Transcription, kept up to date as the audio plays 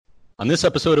On this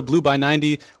episode of Blue by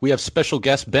 90, we have special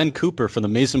guest Ben Cooper from the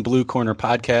Mason Blue Corner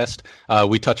podcast.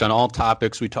 We touch on all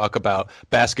topics. We talk about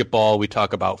basketball. We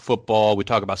talk about football. We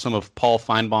talk about some of Paul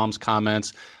Feinbaum's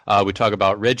comments. We talk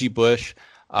about Reggie Bush.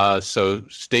 So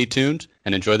stay tuned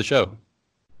and enjoy the show.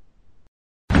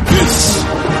 This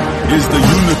is the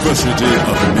University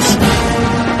of Michigan.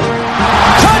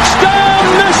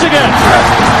 Touchdown, Michigan!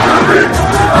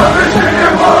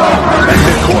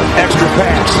 Midcourt extra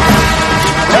pass.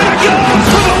 And it goes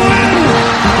for the win!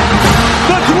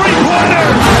 The three-pointer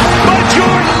by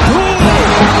Jordan Poole!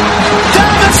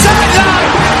 Down the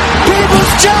sideline!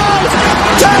 Peoples-Jones!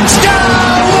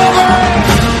 Touchdown, Wolverine!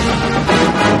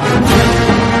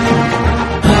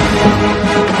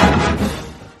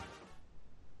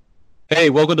 Hey,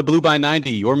 welcome to Blue by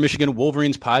 90, your Michigan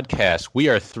Wolverines podcast. We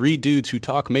are three dudes who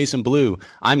talk Mason Blue.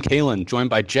 I'm Kalen, joined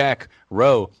by Jack,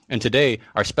 Roe, and today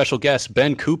our special guest,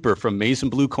 Ben Cooper from Mason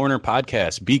Blue Corner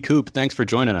podcast. B. Coop, thanks for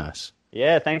joining us.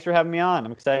 Yeah, thanks for having me on.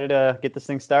 I'm excited to get this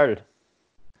thing started.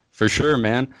 For sure,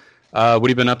 man. What have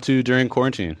you been up to during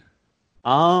quarantine?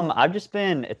 I've just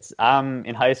been. I'm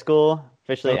in high school.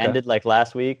 Officially ended like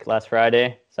last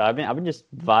Friday. So I've been just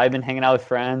vibing, hanging out with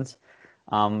friends.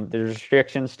 There's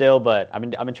restrictions still, but I've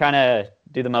been trying to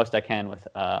do the most I can with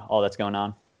all that's going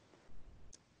on.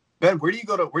 Ben, where do you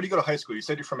go to high school? You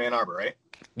said you're from Ann Arbor, right?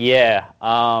 Yeah.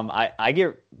 I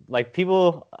get like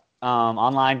people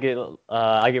online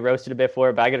I get roasted a bit for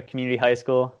it, but I go to community high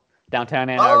school downtown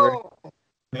Ann Arbor.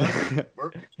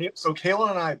 Yeah. So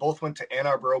Kayla and I both went to Ann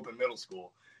Arbor Open Middle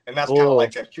School, and that's kind of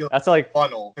like that's like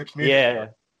funnel. Yeah.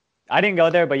 I didn't go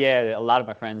there, but yeah, a lot of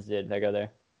my friends did. They go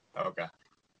there. Okay.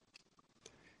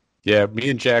 Yeah, me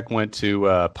and Jack went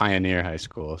to Pioneer High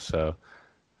School, so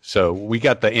we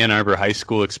got the Ann Arbor High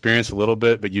School experience a little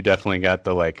bit, but you definitely got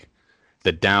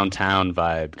the downtown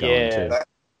vibe going too. That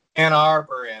Ann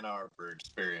Arbor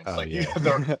experience, you have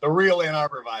the real Ann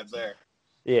Arbor vibes there.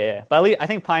 Yeah, but at least I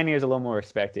think Pioneer is a little more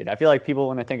respected. I feel like people,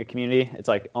 when they think of community, it's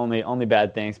like only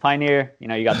bad things. Pioneer,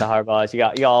 you got the Harbaughs, you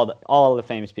got all the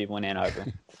famous people in Ann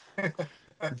Arbor.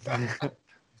 A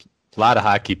lot of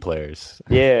hockey players.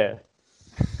 Yeah.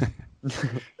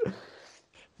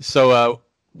 So,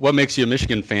 what makes you a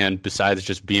Michigan fan besides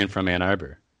just being from Ann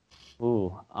Arbor?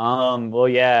 Well,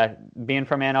 yeah, being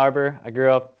from Ann Arbor,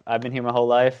 I've been here my whole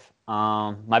life.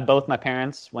 Both my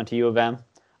parents went to U of M,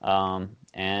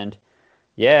 and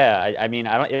yeah,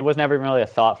 it was never even really a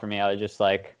thought for me. I was just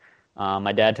like,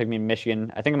 my dad took me to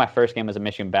Michigan. I think my first game was a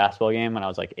Michigan basketball game when I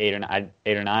was like 8 or 9. I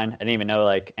didn't even know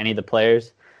like any of the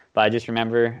players, but I just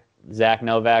remember Zach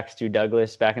Novak, Stu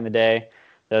Douglas back in the day.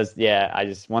 I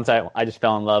just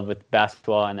fell in love with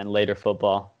basketball and then later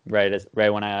football right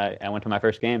when I went to my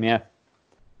first game. Yeah.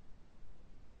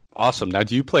 Awesome. Now,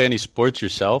 do you play any sports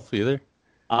yourself either?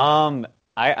 I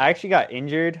actually got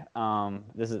injured.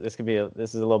 This is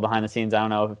a little behind the scenes. I don't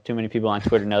know if too many people on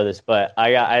Twitter know this, but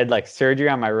I had like surgery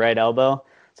on my right elbow,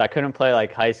 so I couldn't play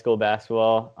like high school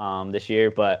basketball this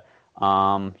year. But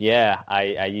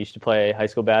I used to play high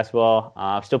school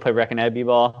basketball. Still play rec and ed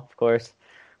b-ball, of course,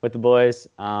 with the boys.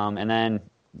 And then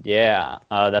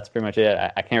that's pretty much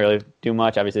it. I can't really do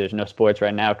much. Obviously, there's no sports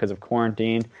right now because of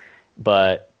quarantine.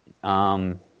 But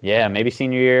maybe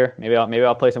senior year, maybe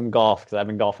I'll play some golf because I've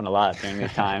been golfing a lot during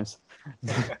these times.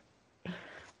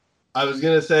 I was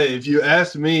going to say, if you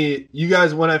asked me, you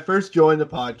guys, when I first joined the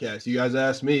podcast, you guys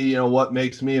asked me, what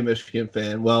makes me a Michigan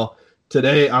fan. Well,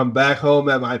 today I'm back home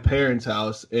at my parents'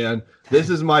 house, and this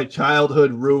is my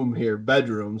childhood room here,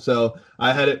 bedroom. So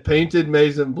I had it painted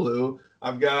Mason Blue.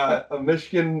 I've got a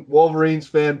Michigan Wolverines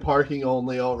fan parking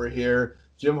only over here.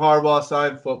 Jim Harbaugh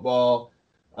signed football.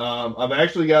 I've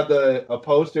actually got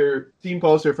team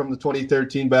poster from the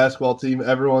 2013 basketball team.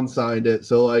 Everyone signed it.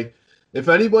 So, like, if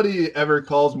anybody ever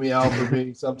calls me out for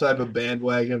being some type of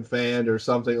bandwagon fan or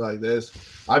something like this,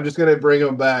 I'm just going to bring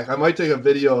them back. I might take a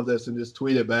video of this and just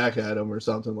tweet it back at them or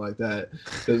something like that.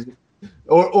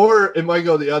 Or it might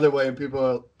go the other way and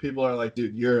people are like,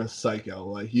 dude, you're a psycho.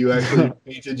 Like, you actually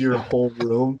painted your whole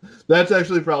room. That's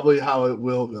actually probably how it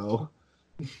will go.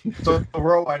 So,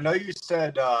 Ro, I know you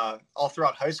said all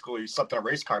throughout high school you slept on a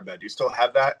race car bed. Do you still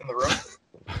have that in the room?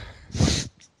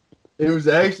 It was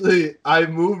actually, I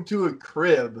moved to a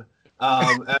crib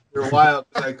after a while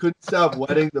because I couldn't stop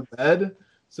wetting the bed.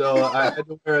 So I had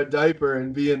to wear a diaper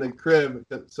and be in the crib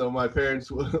so my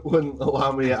parents wouldn't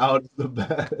allow me out of the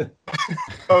bed.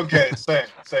 Okay, same.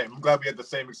 I'm glad we had the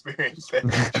same experience there.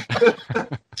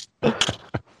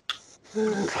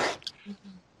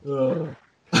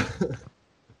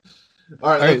 All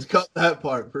right, let's cut that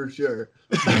part for sure.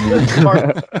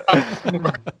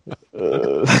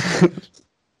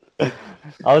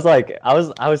 I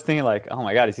was thinking like, oh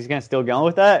my God, is he gonna still going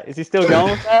with that? Is he still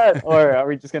going with that, or are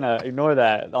we just gonna ignore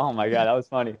that? Oh my God, that was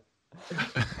funny.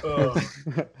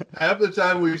 Half the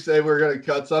time we say we're going to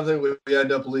cut something, we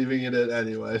end up leaving it in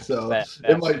anyway. So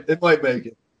It might make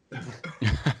it.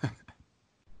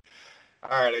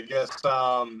 All right, I guess,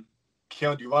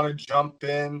 Keon, do you want to jump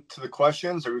into the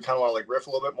questions, or we kind of want to like riff a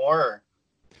little bit more?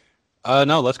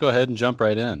 No, let's go ahead and jump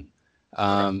right in.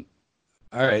 All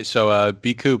right, so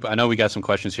B. Coop, I know we got some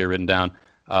questions here written down.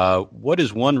 What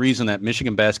is one reason that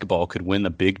Michigan basketball could win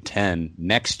the Big Ten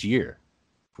next year?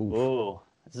 Ooh.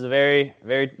 This is a very,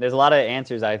 there's a lot of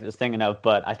answers I was thinking of,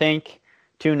 but I think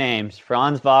two names,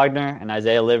 Franz Wagner and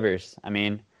Isaiah Livers. I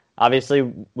mean,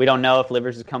 obviously we don't know if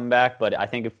Livers is coming back, but I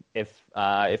think if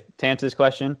to answer this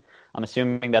question, I'm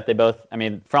assuming that they both, I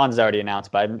mean, Franz is already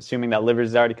announced, but I'm assuming that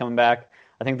Livers is already coming back.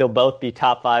 I think they'll both be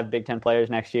top 5 Big Ten players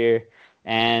next year.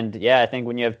 And yeah, I think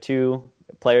when you have two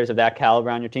players of that caliber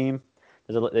on your team,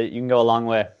 you can go a long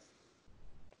way.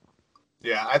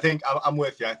 Yeah, I think I'm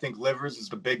with you. I think Livers is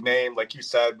the big name. Like you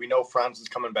said, we know Franz is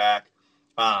coming back.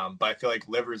 But I feel like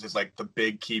Livers is like the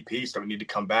big key piece that we need to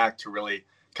come back to really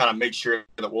kind of make sure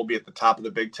that we'll be at the top of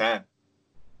the Big Ten.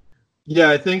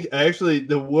 Yeah, I think actually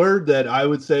the word that I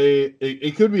would say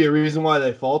it could be a reason why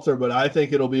they falter, but I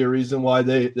think it'll be a reason why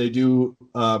they do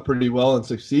pretty well and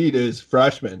succeed is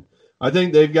freshmen. I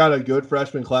think they've got a good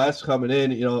freshman class coming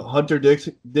in. You know, Hunter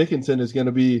Dickinson is going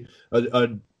to be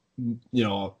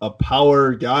a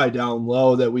power guy down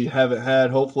low that we haven't had.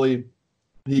 Hopefully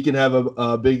he can have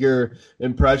a bigger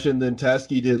impression than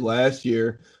Teskey did last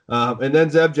year. And then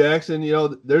Zeb Jackson, you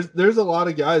know, there's a lot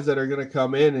of guys that are going to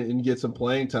come in and get some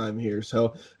playing time here.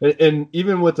 So, and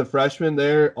even with the freshmen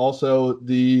there, also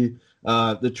the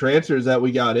transfers that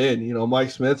we got in, you know,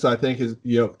 Mike Smith, I think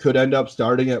could end up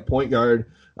starting at point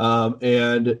guard.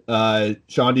 And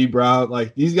Sean D. Brown,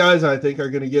 like these guys, I think are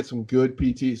going to get some good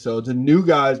PT. So the new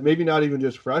guys, maybe not even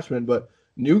just freshmen, but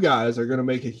new guys are going to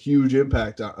make a huge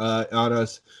impact on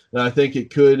us. And I think it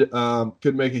could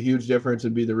make a huge difference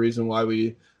and be the reason why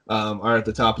we are at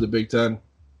the top of the Big Ten.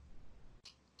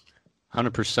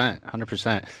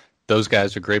 100%. Those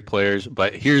guys are great players,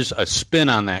 but here's a spin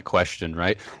on that question,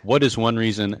 right? What is one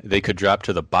reason they could drop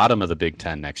to the bottom of the Big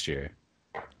Ten next year?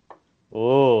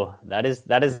 Oh, that is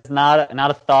not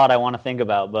a thought I want to think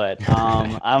about, but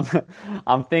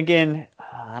I'm thinking,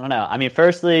 I don't know. I mean,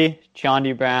 firstly,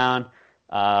 Chaundi Brown.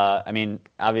 I mean,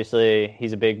 obviously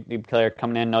he's a big player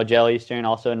coming in. Nigel Eastern,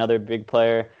 also another big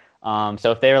player.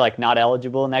 So if they're like not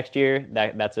eligible next year,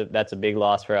 that's a big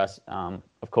loss for us,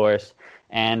 of course.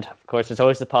 And of course, there's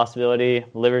always the possibility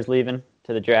Livers leaving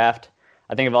to the draft.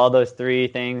 I think if all those three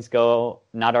things go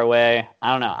not our way,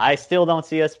 I don't know. I still don't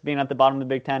see us being at the bottom of the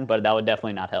Big Ten, but that would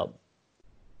definitely not help.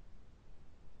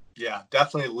 Yeah,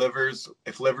 definitely Livers.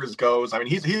 If Livers goes, I mean,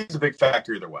 he's a big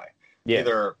factor either way. Yeah.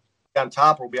 Either on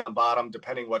top or be on bottom,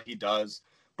 depending what he does.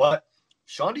 But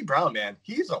Chaundi Brown, man,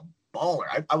 he's a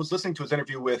baller. I was listening to his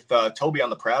interview with Toby on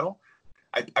the Prattle.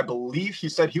 I believe he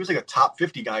said he was like a top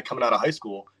 50 guy coming out of high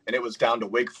school, and it was down to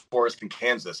Wake Forest and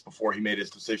Kansas before he made his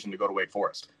decision to go to Wake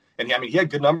Forest. And he had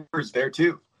good numbers there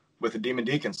too with the Demon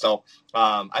Deacon. So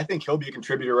I think he'll be a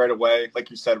contributor right away, like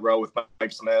you said, Ro, with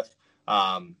Mike Smith.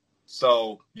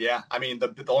 So yeah, I mean,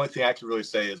 the only thing I can really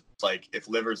say is like if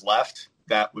Livers left,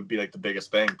 that would be like the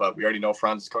biggest thing. But we already know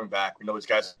Franz is coming back. We know these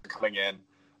guys are coming in.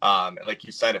 And like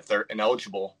you said, if they're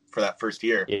ineligible for that first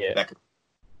year, that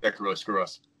could really screw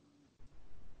us.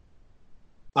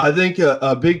 I think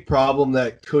a big problem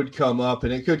that could come up,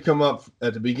 and it could come up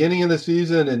at the beginning of the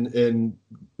season and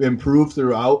improve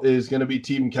throughout, is going to be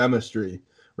team chemistry,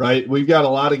 right? We've got a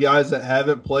lot of guys that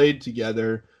haven't played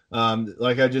together.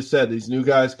 Like I just said, these new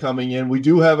guys coming in. We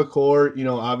do have a core, you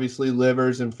know, obviously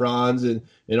Livers and Franz and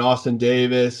Austin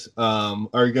Davis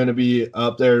are going to be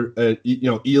up there. You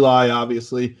know, Eli,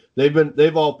 obviously.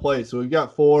 They've all played. So we've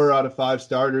got 4 out of 5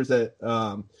 starters that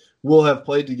will have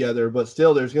played together, but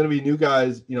still there's going to be new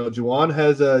guys. You know, Juwan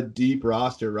has a deep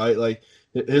roster, right? Like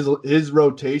his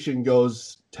rotation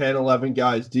goes 10, 11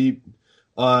 guys deep.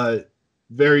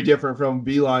 Very different from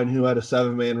Beeline, who had a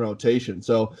 7-man rotation.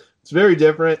 So it's very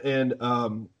different.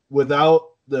 And without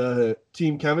the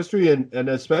team chemistry and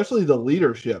especially the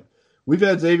leadership, we've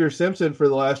had Xavier Simpson for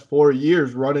the last 4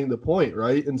 years running the point,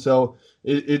 right? And so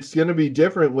it's going to be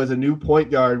different with a new point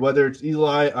guard, whether it's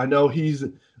Eli. I know he's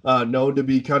known to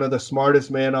be kind of the smartest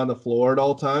man on the floor at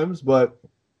all times, but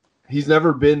he's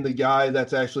never been the guy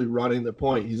that's actually running the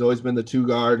point. He's always been the 2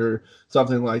 guard or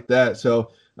something like that.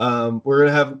 So we're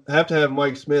going to have to have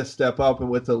Mike Smith step up and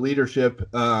with the leadership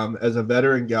as a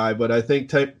veteran guy. But I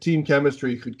think team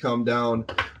chemistry could come down,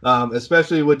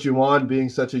 especially with Juwan being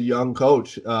such a young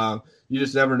coach. You you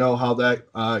just never know how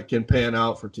that can pan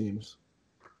out for teams.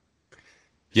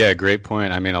 Yeah, great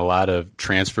point. I mean, a lot of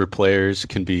transfer players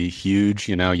can be huge.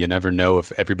 You know, you never know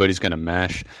if everybody's going to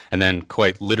mesh. And then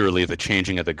quite literally the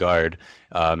changing of the guard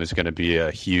is going to be a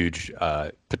huge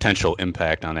potential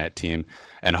impact on that team.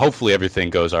 And hopefully everything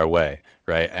goes our way,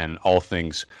 right? And all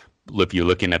things, if you're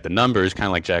looking at the numbers, kind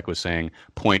of like Jack was saying,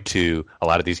 point to a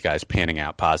lot of these guys panning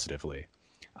out positively.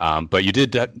 But you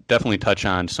did definitely touch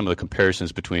on some of the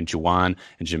comparisons between Juwan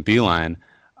and Jim Beilein.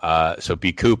 So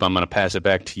B. Coop, I'm going to pass it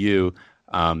back to you.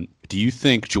 Do you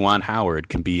think Juwan Howard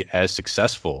can be as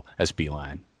successful as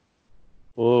Beilein?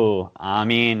 Ooh, I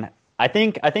mean, I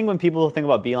think when people think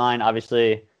about Beilein,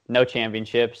 obviously no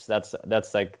championships. That's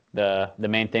like the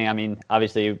main thing. I mean,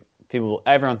 obviously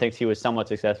everyone thinks he was somewhat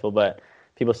successful, but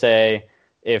people say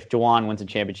if Juwan wins a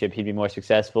championship, he'd be more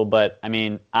successful. But I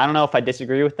mean, I don't know if I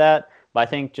disagree with that. But I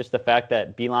think just the fact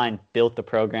that Beilein built the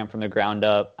program from the ground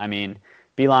up. I mean,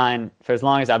 Beilein, for as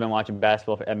long as I've been watching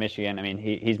basketball at Michigan, I mean,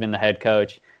 he's been the head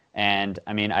coach. And,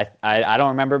 I mean, I don't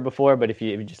remember before, but if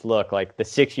you just look, like the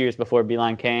 6 years before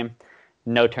Beilein came,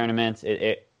 no tournaments.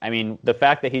 I mean, the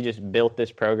fact that he just built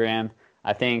this program,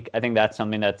 I think that's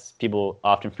something that's people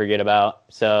often forget about.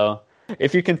 So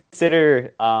if you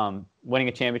consider winning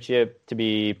a championship to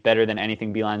be better than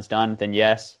anything Beilein's done, then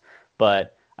yes.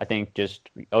 But I think just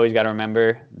always got to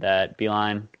remember that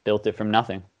Beilein built it from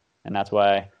nothing. And that's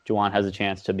why Juwan has a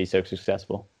chance to be so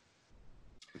successful.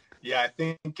 Yeah, I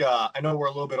think I know we're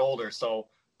a little bit older. So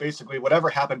basically whatever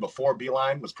happened before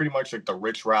Beilein was pretty much like the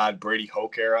Rich Rod, Brady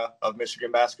Hoke era of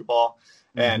Michigan basketball.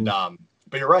 Mm-hmm. And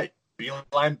but you're right.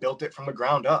 Beilein built it from the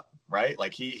ground up, right?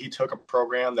 Like he took a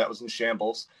program that was in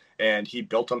shambles and he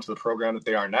built them to the program that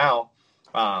they are now.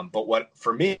 But what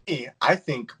for me, I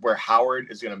think where Howard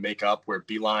is going to make up where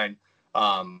Beilein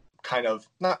kind of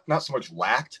not so much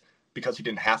lacked, because he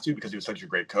didn't have to, because he was such a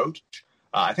great coach.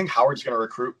 I think Howard's going to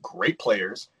recruit great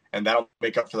players, and that'll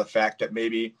make up for the fact that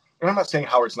maybe, and I'm not saying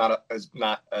Howard's not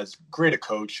as great a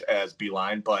coach as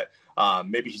Beilein, but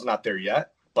maybe he's not there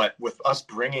yet. But with us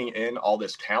bringing in all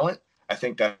this talent, I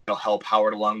think that'll help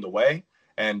Howard along the way.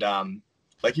 And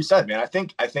like you said, man, I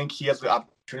think he has the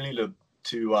opportunity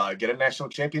to get a national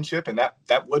championship, and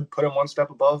that would put him one step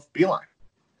above Beilein.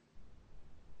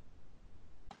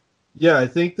 Yeah, I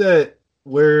think that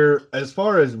as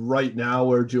far as right now,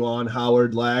 where Juwan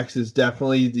Howard lacks is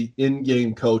definitely the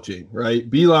in-game coaching, right?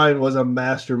 Beilein was a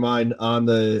mastermind on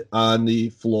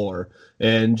the floor,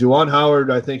 and Juwan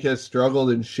Howard, I think, has struggled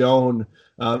and shown,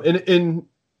 and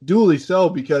duly so,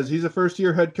 because he's a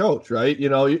first-year head coach, right? You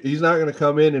know, he's not going to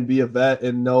come in and be a vet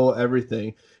and know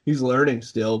everything. He's learning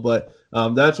still, but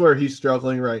that's where he's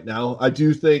struggling right now. I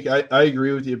do think I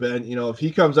agree with you, Ben. You know, if he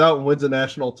comes out and wins a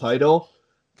national title,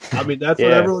 I mean, that's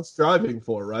what everyone's striving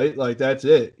for, right? Like, that's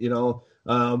it, you know.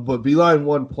 But Beilein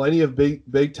won plenty of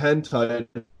Big Ten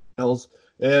titles.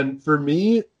 And for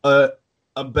me, a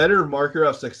better marker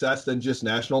of success than just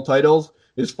national titles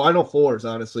is Final Fours,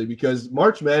 honestly, because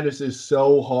March Madness is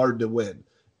so hard to win.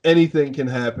 Anything can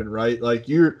happen, right? Like,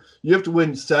 you have to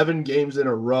win 7 games in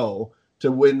a row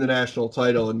to win the national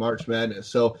title in March Madness.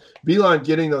 So Beilein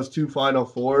getting those 2 Final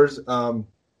Fours,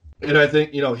 and I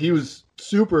think, you know, he was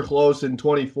super close in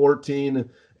 2014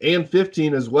 and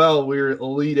 15 as well. We were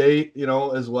Elite 8, you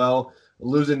know, as well,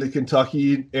 losing to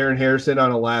Kentucky, Aaron Harrison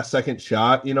on a last-second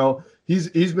shot. You know, he's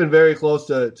been very close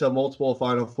to multiple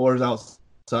Final Fours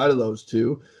outside of those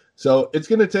 2. So it's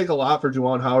going to take a lot for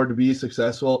Juwan Howard to be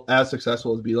successful as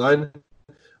Beilein.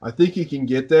 I think he can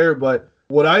get there, but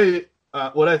what I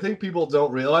think people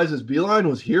don't realize is Beilein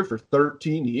was here for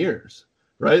 13 years,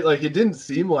 right? Like, it didn't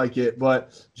seem like it, but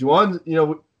Juwan, you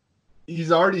know,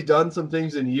 he's already done some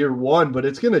things in year 1, but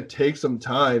it's going to take some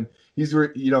time. He's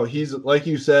like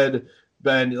you said,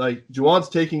 Ben, like, Juwan's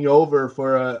taking over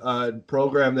for a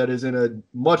program that is in a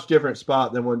much different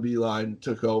spot than when Beilein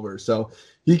took over. So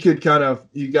he got a,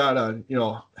 you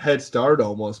know, head start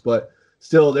almost, but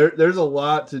still there's a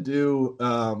lot to do,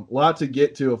 lot to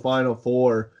get to a Final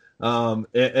Four. And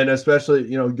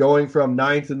especially, you know, going from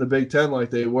 9th in the Big Ten like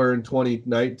they were in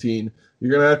 2019,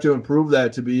 you're going to have to improve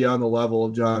that to be on the level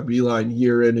of John Beilein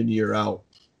year in and year out.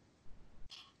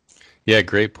 Yeah,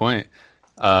 great point.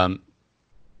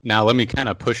 Now let me kind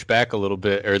of push back a little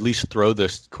bit, or at least throw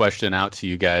this question out to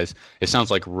you guys. It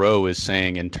sounds like Roe is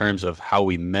saying, in terms of how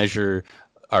we measure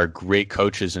our great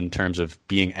coaches in terms of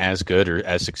being as good or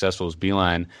as successful as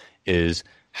Beilein, is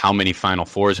how many Final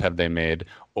Fours have they made,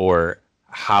 or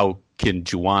how can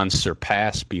Juwan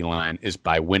surpass Beilein is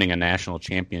by winning a national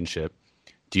championship.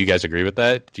 Do you guys agree with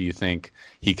that? Do you think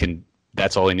he can?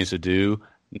 That's all he needs to do?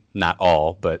 Not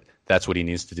all, but that's what he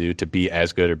needs to do to be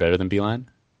as good or better than Beilein?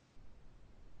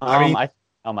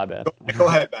 Oh, my bad. Go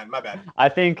ahead, Ben. My bad. I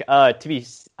think I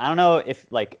don't know if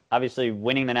obviously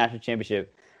winning the national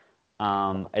championship,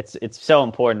 it's so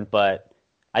important, but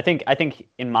I think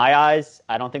in my eyes,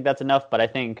 I don't think that's enough. But I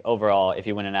think overall, if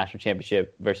you win a national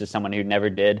championship versus someone who never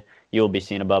did, you will be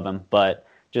seen above him. But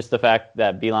just the fact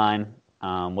that Beilein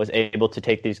was able to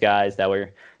take these guys that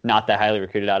were not that highly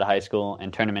recruited out of high school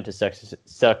and turn them into such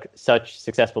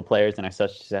successful players and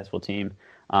such successful team.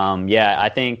 I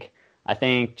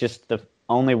think just the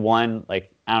only one, I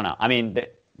don't know. I mean,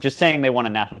 just saying they won a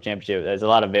national championship, there's a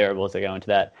lot of variables that go into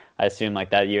that. I assume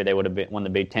that year they would have won the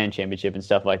Big Ten championship and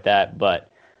stuff like that. But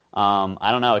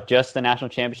I don't know. Just the national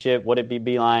championship, would it be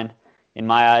Beilein? In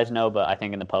my eyes, no. But I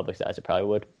think in the public's eyes, it probably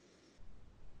would.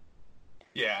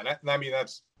 Yeah, and I mean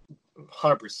that's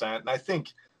 100%. And I think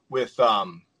with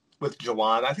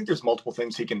Juwan, I think there's multiple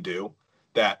things he can do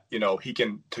that he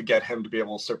can to get him to be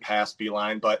able to surpass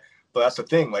Beilein. But that's the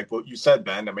thing, like what you said,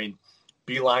 Ben. I mean,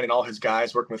 Beilein and all his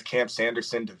guys working with Camp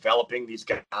Sanderson, developing these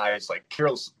guys like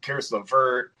Karis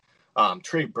LeVert,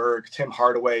 Trey Burke, Tim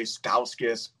Hardaway,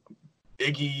 Stauskas,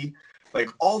 Iggy, like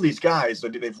all these guys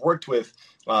that they've worked with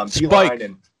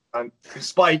Beilein and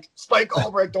Spike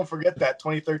Albrecht. Don't forget that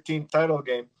 2013 title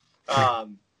game.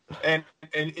 And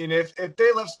if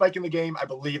they left Spike in the game, I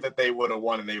believe that they would have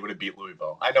won and they would have beat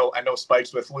Louisville. I know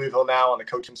Spike's with Louisville now on the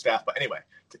coaching staff, but anyway,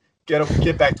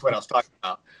 get back to what I was talking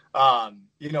about.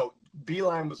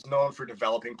 Beilein was known for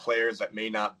developing players that may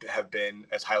not have been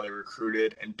as highly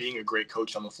recruited and being a great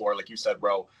coach on the floor, like you said,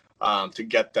 Ro, to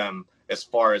get them as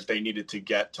far as they needed to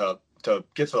get to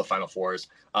get to the Final Fours.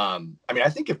 I mean, I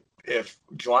think if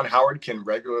Juwan Howard can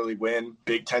regularly win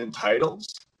Big Ten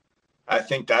titles, I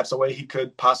think that's a way he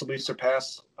could possibly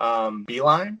surpass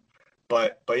Beilein.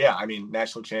 But yeah, I mean,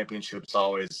 national championship is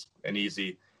always an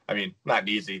easy. I mean, not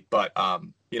easy, but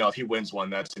if he wins one,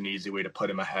 that's an easy way to put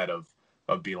him ahead of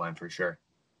Beilein for sure.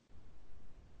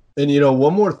 And,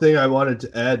 one more thing I wanted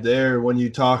to add there when you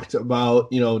talked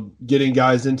about, getting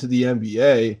guys into the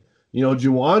NBA,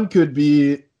 Juwan could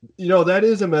be, that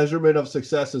is a measurement of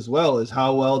success as well, is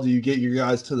how well do you get your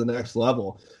guys to the next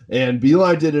level. And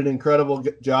Beilein did an incredible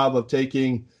job of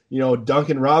taking,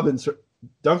 Duncan Robinson,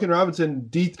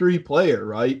 D3 player,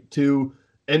 right, to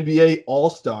NBA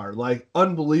All-Star, like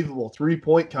unbelievable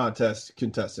 3-point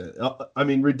contestant. I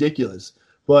mean, ridiculous.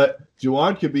 But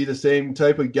Juwan could be the same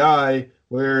type of guy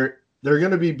where they're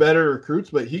going to be better recruits,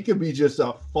 but he could be just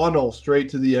a funnel straight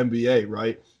to the NBA,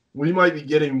 right? We might be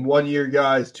getting 1-year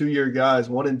guys, 2-year guys,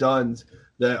 one and dones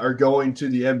that are going to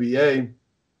the NBA.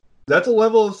 That's a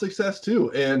level of success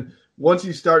too. And once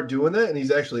you start doing that, and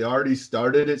he's actually already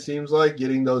started, it seems like,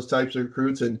 getting those types of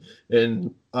recruits and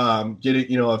getting,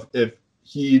 if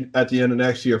he at the end of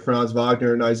next year, Franz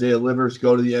Wagner and Isaiah Livers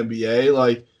go to the NBA,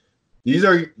 like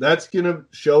that's going to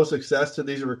show success to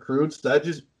these recruits.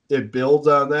 It builds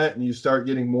on that, and you start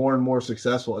getting more and more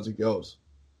successful as it goes.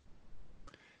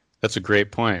 That's a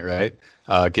great point, right?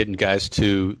 Getting guys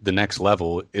to the next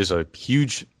level is a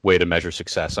huge way to measure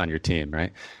success on your team,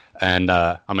 right? And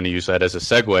I'm going to use that as a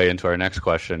segue into our next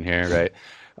question here,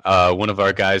 right? One of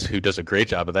our guys who does a great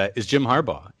job of that is Jim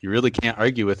Harbaugh. You really can't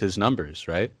argue with his numbers,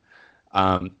 right?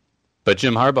 But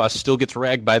Jim Harbaugh still gets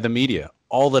ragged by the media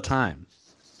all the time.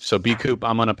 So, B-Coop,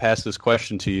 I'm going to pass this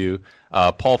question to you.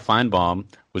 Paul Feinbaum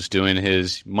was doing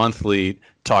his monthly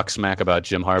talk smack about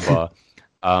Jim Harbaugh.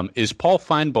 Is Paul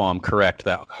Feinbaum correct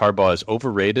that Harbaugh is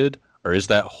overrated, or is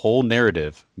that whole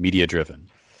narrative media-driven?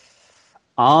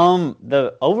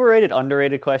 The overrated,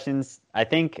 underrated questions, I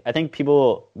think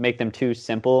people make them too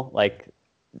simple. Like,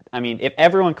 I mean, if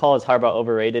everyone calls Harbaugh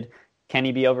overrated, can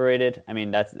he be overrated? I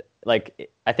mean, that's like,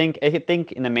 I think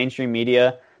in the mainstream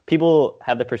media, people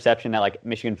have the perception that like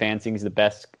Michigan fans think he's the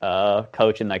best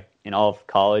coach in all of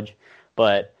college,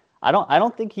 but I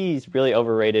don't think he's really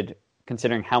overrated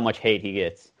considering how much hate he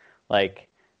gets. Like,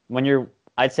 when you're,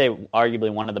 I'd say,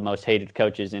 arguably one of the most hated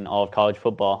coaches in all of college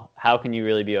football, how can you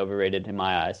really be overrated in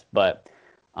my eyes? But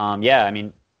yeah, I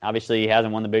mean, obviously he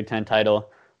hasn't won the Big Ten title,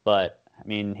 but I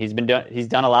mean, he's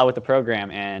done a lot with the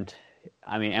program, and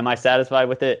I mean, am I satisfied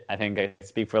with it? I think I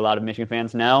speak for a lot of Michigan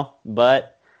fans now,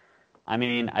 but I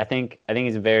mean, I think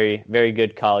he's a very, very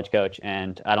good college coach,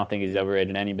 and I don't think he's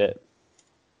overrated any bit.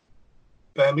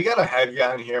 Ben, we gotta have you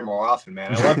on here more often,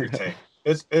 man. I love your take.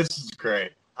 This is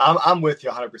great. I'm with you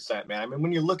 100%, man. I mean,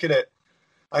 when you look at it,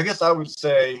 I guess I would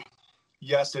say,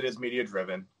 yes, it is media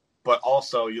driven, but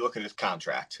also you look at his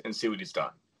contract and see what he's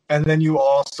done. And then you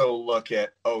also look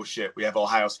at, oh shit, we have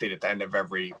Ohio State at the end of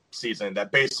every season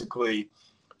that basically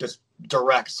just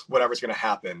directs whatever's going to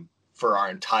happen for our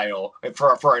entire,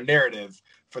 for our narrative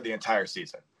for the entire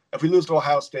season. If we lose to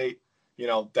Ohio State,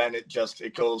 then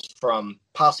it goes from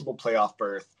possible playoff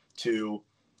berth to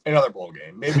another bowl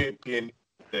game. Maybe it be in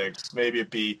six, maybe it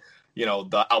be,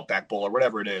 the Outback Bowl or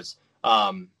whatever it is.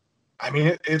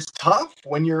 It's tough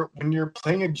when you're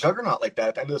playing a juggernaut like that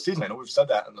at the end of the season. I know we've said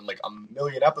that in like a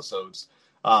million episodes.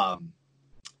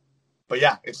 But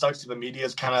yeah, it sucks that the media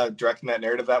is kind of directing that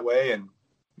narrative that way. And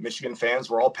Michigan fans,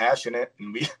 we're all passionate,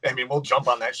 and we'll jump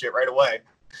on that shit right away.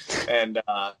 And,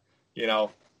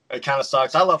 it kind of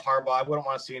sucks. I love Harbaugh. I wouldn't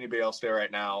want to see anybody else there right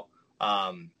now.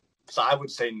 So I would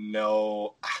say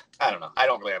no. I don't know. I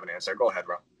don't really have an answer. Go ahead,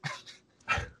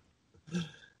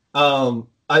 Ron.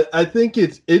 I think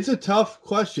it's a tough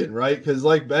question, right? Because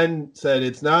like Ben said,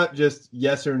 it's not just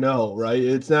yes or no, right?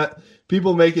 It's not,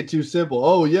 people make it too simple.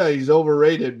 Oh yeah, he's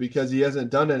overrated because he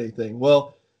hasn't done anything.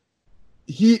 Well,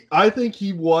 I think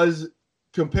he was,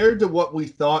 compared to what we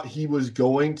thought he was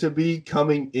going to be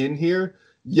coming in here.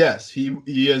 Yes,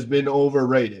 he has been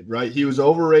overrated, right? He was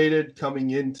overrated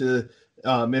coming into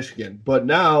Michigan, but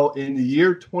now in the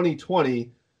year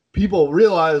 2020, people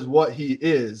realize what he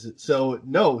is. So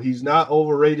no, he's not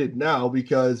overrated now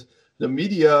because the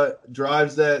media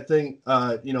drives that thing,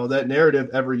 that narrative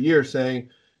every year saying,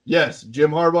 yes, Jim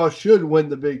Harbaugh should win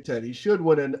the Big Ten. He should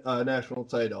win a national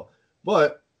title.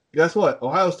 But guess what?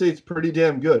 Ohio State's pretty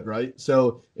damn good, right?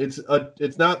 So it's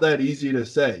not that easy to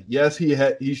say. Yes,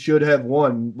 he should have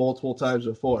won multiple times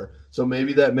before. So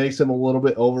maybe that makes him a little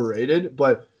bit overrated,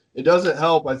 but it doesn't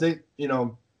help. I think,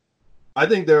 I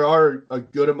think there are a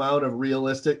good amount of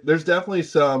realistic. There's definitely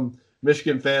some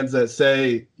Michigan fans that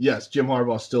say, yes, Jim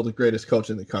Harbaugh's still the greatest coach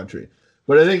in the country.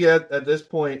 But I think at this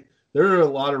point, there are a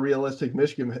lot of realistic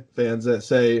Michigan fans that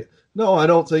say, no, I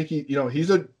don't think he's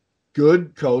a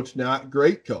good coach, not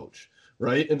great coach,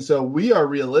 right? And so we are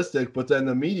realistic, but then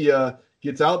the media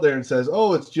gets out there and says,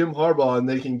 oh, it's Jim Harbaugh, and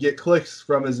they can get clicks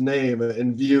from his name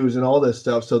and views and all this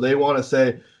stuff. So they want to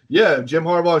say, yeah, Jim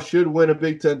Harbaugh should win a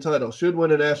Big Ten title, should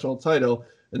win a national title.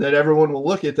 And then everyone will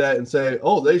look at that and say,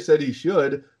 oh, they said he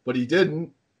should, but he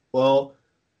didn't. Well,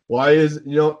 why is,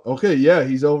 okay, yeah,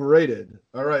 he's overrated.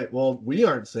 All right, well, we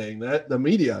aren't saying that. The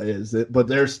media is, but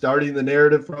they're starting the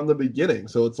narrative from the beginning.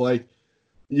 So it's like,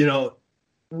 I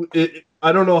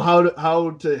don't know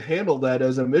how to handle that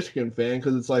as a Michigan fan,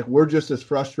 because it's like we're just as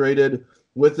frustrated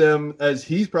with him as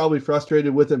he's probably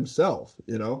frustrated with himself,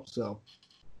 so.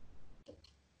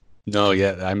 No,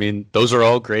 yeah. Those are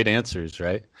all great answers,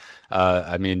 right?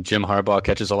 Jim Harbaugh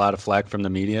catches a lot of flack from the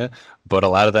media, but a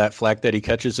lot of that flack that he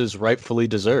catches is rightfully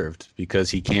deserved because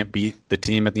he can't beat the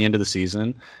team at the end of the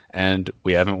season, and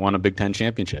we haven't won a Big Ten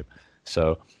championship.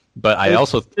 So, but I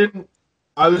also...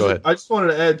 I just wanted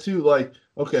to add, too,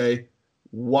 okay,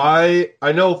 why...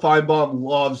 I know Feinbaum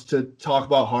loves to talk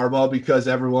about Harbaugh because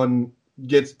everyone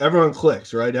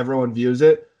clicks, right? Everyone views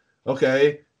it.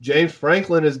 Okay, James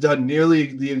Franklin has done nearly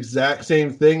the exact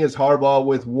same thing as Harbaugh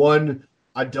with one,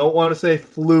 I don't want to say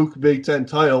fluke Big Ten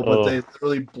title, but they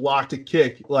literally blocked a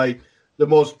kick, like the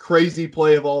most crazy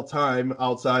play of all time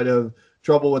outside of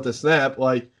trouble with the snap.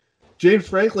 Like, James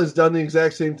Franklin's done the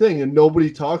exact same thing, and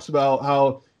nobody talks about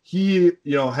how he,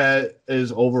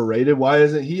 is overrated. Why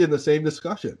isn't he in the same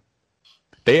discussion?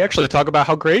 They actually talk about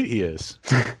how great he is.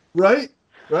 Right?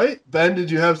 Ben,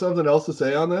 did you have something else to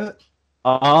say on that?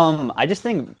 I just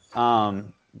think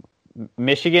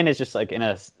Michigan is just like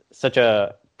in such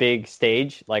a big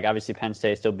stage. Like, obviously Penn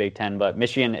State is still Big Ten, but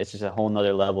Michigan is just a whole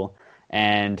nother level.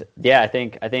 And yeah, I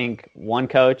think one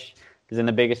coach is in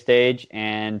the biggest stage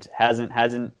and hasn't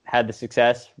had the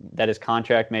success that his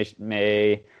contract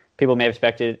people may have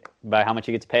expected by how much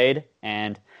he gets paid.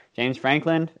 And James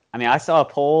Franklin, I saw a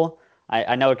poll.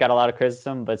 I know it got a lot of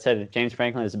criticism, but it said James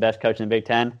Franklin is the best coach in the Big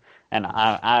Ten. And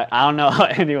I don't know how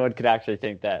anyone could actually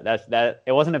think that.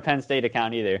 It wasn't a Penn State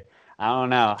account either. I don't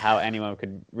know how anyone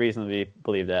could reasonably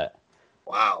believe that.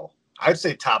 Wow. I'd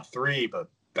say top 3, but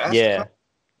best? Yeah.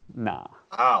 Nah.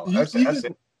 Wow.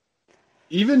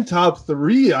 Even top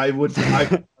 3, I would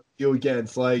argue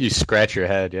against. Like, you scratch your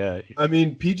head, yeah.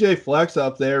 PJ Fleck's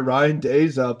up there. Ryan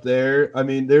Day's up there.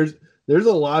 There's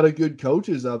a lot of good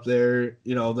coaches up there,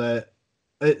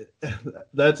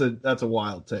 that's a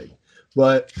wild take.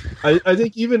 But I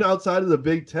think even outside of the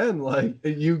Big Ten, like,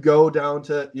 you go down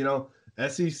to,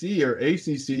 SEC or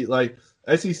ACC, like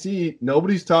SEC,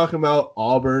 nobody's talking about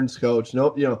Auburn's coach.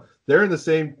 No, they're in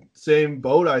the same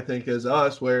boat, I think, as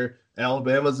us, where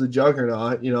Alabama's the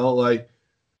juggernaut.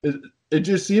 It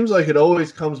just seems like it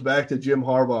always comes back to Jim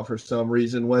Harbaugh for some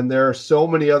reason when there are so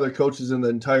many other coaches in the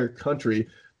entire country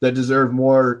that deserve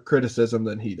more criticism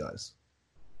than he does.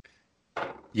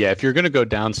 Yeah, if you're going to go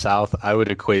down south, I would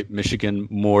equate Michigan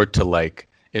more to like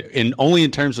only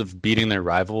in terms of beating their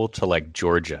rival to like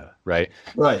Georgia, right?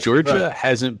 Right. Georgia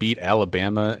hasn't beat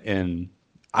Alabama in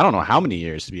I don't know how many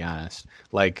years, to be honest.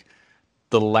 Like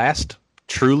the last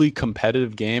truly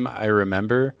competitive game I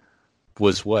remember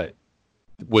was the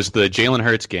Jalen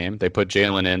Hurts game. They put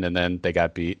Jalen in and then they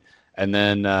got beat. And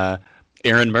then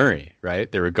Aaron Murray,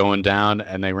 right? They were going down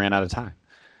and they ran out of time.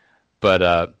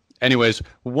 But anyways,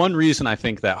 one reason I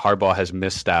think that Harbaugh has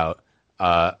missed out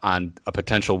on a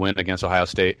potential win against Ohio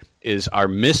State is our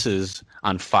misses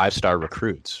on 5-star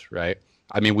recruits, right?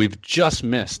 I mean, we've just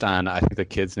missed on, I think the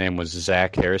kid's name was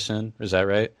Zach Harrison. Is that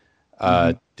right?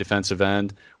 Defensive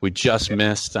end. We just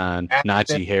missed on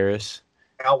Najee Harris.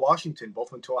 Al Washington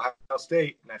both went to Ohio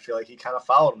State, and I feel like he kind of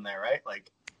followed him there, right?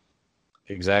 Like,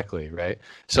 exactly, right?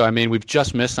 So, I mean, we've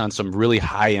just missed on some really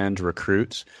high-end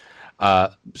recruits.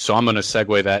 So I'm going to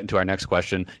segue that into our next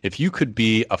question. If you could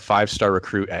be a 5-star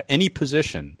recruit at any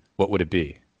position, what would it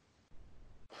be?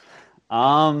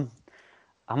 That's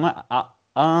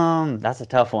a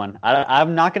tough one.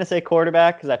 I'm not going to say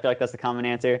quarterback because I feel like that's the common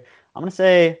answer. I'm going to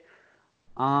say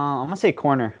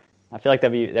corner. I feel like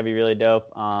that'd be really dope.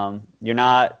 You're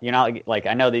not like,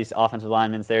 I know these offensive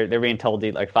linemen, they're being told to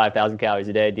eat like 5,000 calories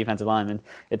a day. Defensive linemen,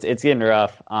 it's getting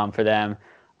rough for them.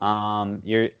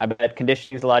 I bet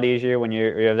conditioning's a lot easier when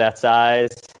you're of that size.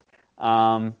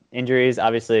 Injuries,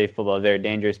 obviously, football is very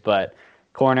dangerous, but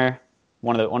corner,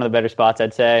 one of the better spots,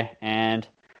 I'd say. And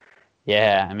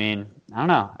yeah, I mean, I don't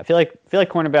know. I feel like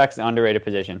cornerback's an underrated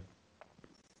position.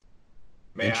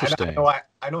 Man, interesting.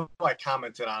 I know I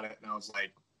commented on it and I was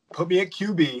like, put me at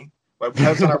QB. Like,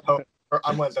 that's on our post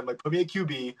on Wednesday. I'm like, put me at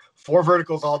QB, 4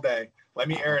 verticals all day. Let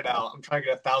me air it out. I'm trying to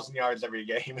get 1,000 yards every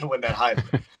game and win that high.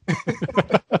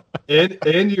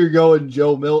 and you're going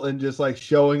Joe Milton, just like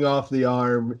showing off the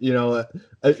arm. You know,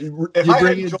 if I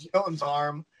had Joe Milton's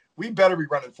arm, we better be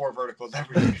running 4 verticals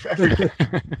every game.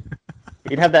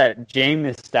 You'd have that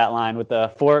Jameis stat line with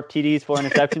the 4 TDs, 4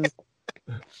 interceptions.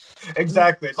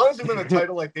 Exactly. As long as they win a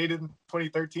title like they did in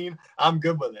 2013, I'm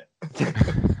good with it.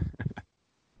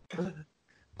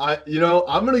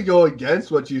 I'm going to go against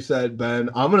what you said, Ben.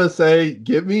 I'm going to say,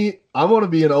 I want to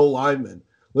be an O-lineman.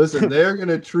 Listen, they're going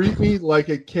to treat me like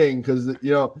a king because,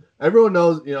 everyone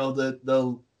knows,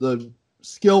 the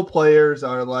skill players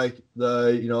are like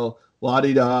the,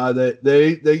 la-di-da.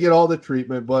 They get all the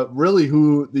treatment, but really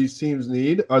who these teams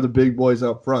need are the big boys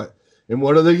up front. And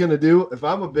what are they going to do? If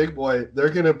I'm a big boy, they're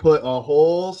going to put a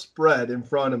whole spread in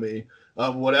front of me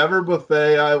of whatever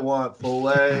buffet I want,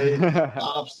 filet,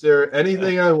 lobster,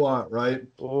 anything I want, right?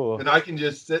 Ooh. And I can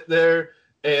just sit there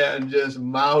and just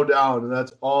mow down, and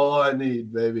that's all I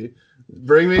need, baby.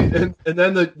 Bring me, and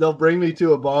then they'll bring me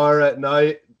to a bar at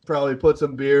night, probably put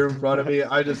some beer in front of me.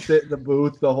 I just sit in the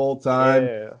booth the whole time.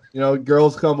 Yeah.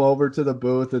 Girls come over to the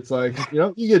booth. It's like,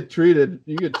 you get treated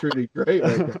great right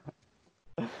there.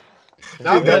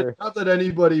 Not that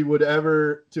anybody would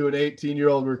ever, to an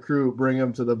 18-year-old recruit, bring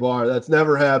him to the bar. That's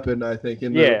never happened, I think,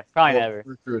 in probably never.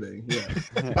 Recruiting.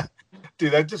 Yeah.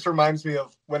 Dude, that just reminds me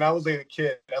of when I was a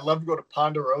kid. I loved to go to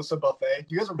Ponderosa Buffet.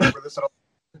 Do you guys remember this at all?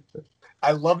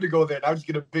 I love to go there, and I would just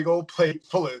get a big old plate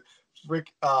full of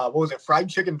fried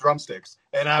chicken drumsticks,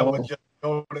 and I would just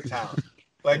go to town.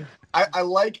 Like, I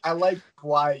like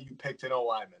why you picked an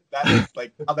O-lineman. That is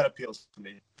like how that appeals to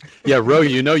me. Yeah, Ro,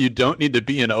 you don't need to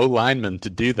be an O-lineman to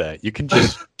do that. You can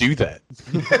just do that.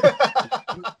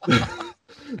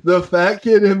 The fat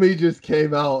kid in me just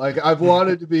came out. Like, I've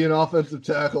wanted to be an offensive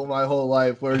tackle my whole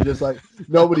life, where just like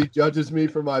nobody judges me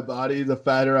for my body. The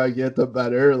fatter I get, the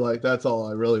better. Like, that's all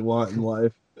I really want in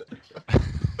life. That's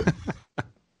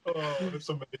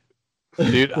amazing.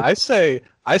 Dude, I say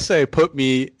put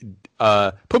me in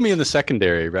the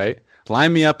secondary, right?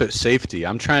 Line me up at safety.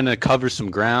 I'm trying to cover some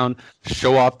ground,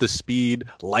 show off the speed,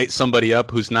 light somebody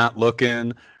up who's not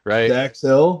looking, right? Dax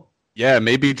Hill? Yeah,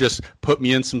 maybe just put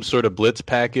me in some sort of blitz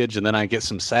package, and then I get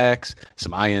some sacks,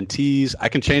 some INTs. I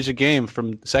can change the game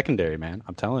from secondary, man.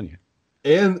 I'm telling you.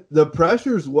 And the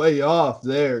pressure's way off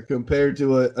there compared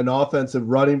to an offensive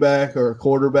running back or a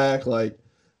quarterback. Like,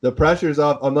 the pressure's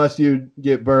off unless you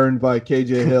get burned by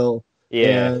KJ Hill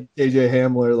and KJ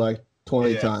Hamler like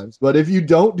 20 times. But if you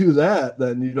don't do that,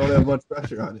 then you don't have much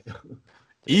pressure on you.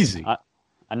 Easy.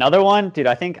 Another one, dude,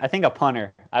 I think a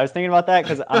punter. I was thinking about that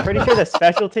because I'm pretty sure the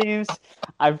special teams,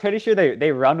 I'm pretty sure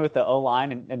they run with the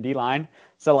O-line and D-line.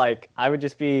 So, like, I would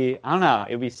just be, I don't know,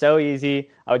 it would be so easy.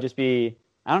 I would just be,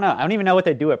 I don't know. I don't even know what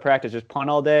they do at practice, just punt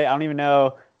all day. I don't even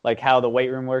know, like, how the weight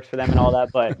room works for them and all that.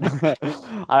 But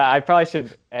I probably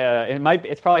should,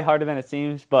 it's probably harder than it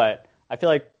seems, but I feel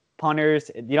like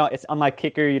punters, it's unlike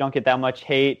kicker, you don't get that much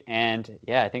hate. And,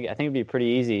 yeah, I think it'd be pretty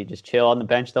easy. Just chill on the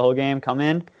bench the whole game, come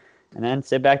in. and then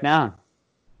sit back down.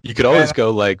 You could always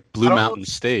go like I Blue don't Mountain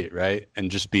State, right?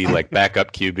 And just be like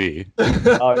backup QB.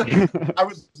 Oh, I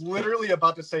was literally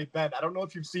about to say, Ben, I don't know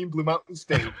if you've seen Blue Mountain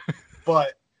State,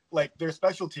 but like their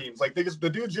special teams, like the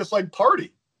dudes just like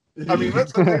party. I mean,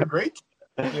 they're great,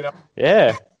 you know.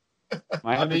 yeah.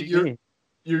 I mean,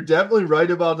 you're definitely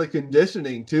right about the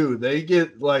conditioning too. They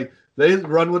get like they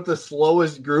run with the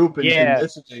slowest group in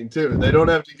conditioning too. They don't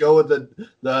have to go with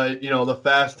the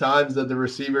fast times that the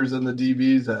receivers and the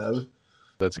DBs have.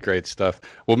 That's great stuff.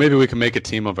 Well, maybe we can make a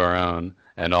team of our own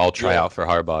and all try out for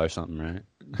Harbaugh or something,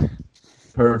 right?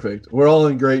 Perfect. We're all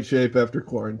in great shape after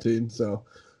quarantine, so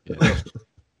Yeah.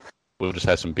 We'll just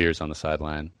have some beers on the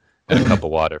sideline and a cup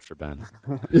of water for Ben.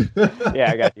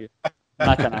 Yeah, I got you.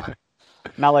 I'm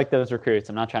not like those recruits.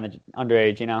 I'm not trying to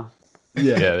underage, you know.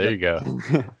 Yeah, there you go.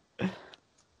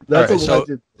 That's All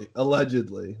right,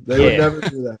 allegedly. They would never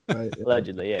do that, right?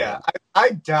 Allegedly, yeah.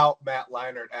 I doubt Matt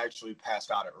Leinart actually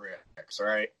passed out at Rick's,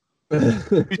 right?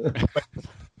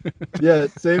 Yeah,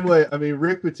 same way. I mean,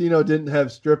 Rick Pitino didn't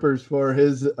have strippers for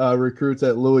his recruits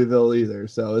at Louisville either,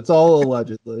 so it's all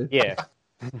allegedly. Yeah.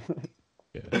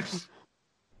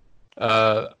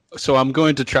 So I'm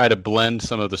going to try to blend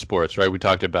some of the sports, right? We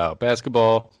talked about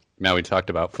basketball. Now we talked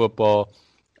about football.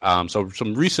 So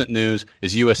some recent news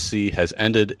is USC has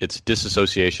ended its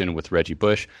disassociation with Reggie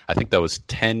Bush. I think that was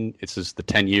 10. This is the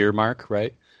 10-year mark,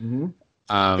 right? Mm-hmm.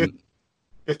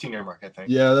 15-year mark, I think.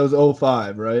 Yeah, that was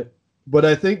 2005, right? But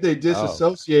I think they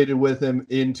disassociated with him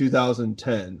in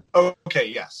 2010. Okay,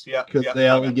 yes. Yeah. Because the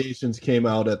allegations came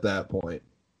out at that point.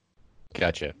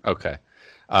 Gotcha. Okay.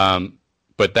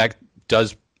 But that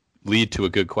does lead to a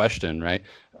good question, right?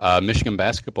 Michigan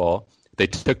basketball, they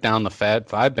took down the Fab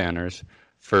Five banners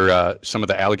for some of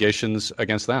the allegations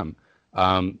against them.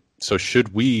 So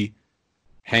should we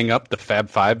hang up the Fab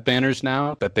Five banners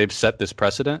now that they've set this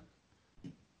precedent?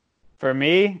 For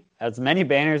me, as many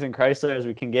banners in Chrysler as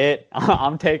we can get,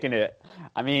 I'm taking it.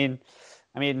 I mean,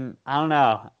 I don't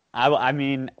know. I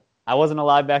mean, I wasn't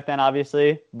alive back then,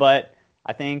 obviously, but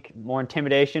I think more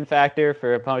intimidation factor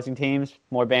for opposing teams,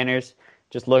 more banners,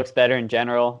 just looks better in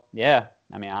general. Yeah,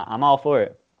 I mean, I'm all for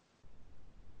it.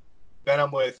 Ben,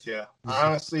 I'm with you.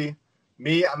 Honestly,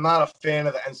 I'm not a fan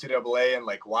of the NCAA and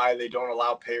like why they don't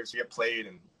allow players to get played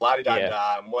and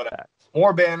blah-de-da-da and whatever.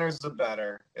 More banners, the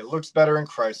better. It looks better in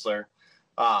Chrysler.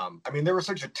 I mean, they were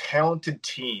such a talented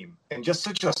team and just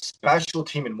such a special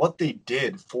team in what they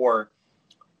did for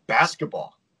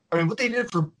basketball. I mean, what they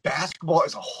did for basketball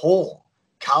as a whole,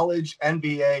 college,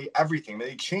 NBA, everything.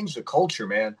 They changed the culture,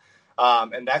 man.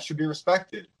 And that should be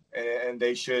respected. And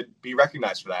they should be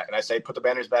recognized for that. And I say put the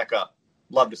banners back up.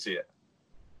 Love to see it.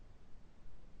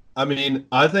 I mean,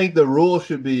 I think the rule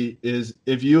should be is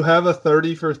if you have a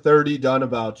 30 for 30 done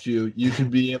about you, you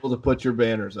should be able to put your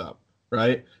banners up,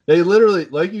 right? They literally,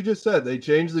 like you just said, they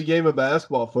changed the game of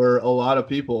basketball for a lot of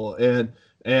people. And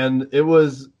it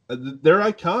was, they're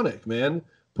iconic, man.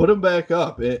 Put them back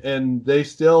up. And they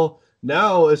still,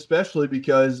 now especially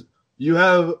because you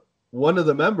have one of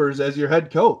the members as your head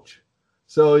coach.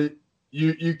 So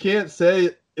you can't say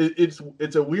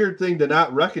it's a weird thing to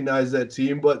not recognize that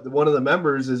team, but one of the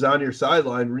members is on your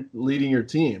sideline leading your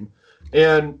team.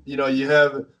 And, you know, you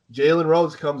have Jalen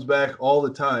Rose comes back all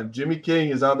the time. Jimmy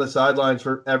King is on the sidelines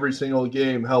for every single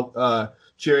game,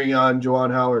 cheering on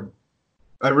Juwan Howard.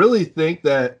 I really think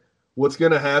that what's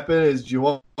going to happen is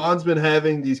Juwan's been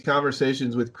having these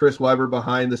conversations with Chris Webber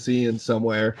behind the scenes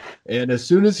somewhere. And as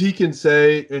soon as he can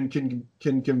say and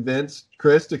can convince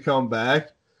Chris to come back,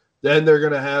 then they're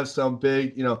going to have some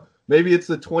big, you know, maybe it's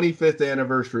the 25th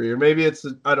anniversary or maybe it's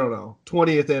the,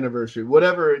 20th anniversary,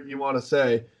 whatever you want to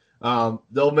say.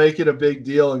 They'll make it a big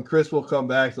deal and Chris will come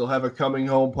back. They'll have a coming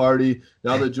home party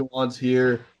now that Juwan's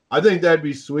here. I think that'd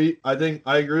be sweet. I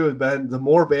agree with Ben. The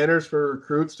more banners for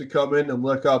recruits to come in and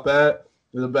look up at,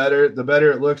 the better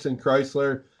it looks in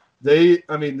Chrysler. They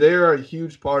are a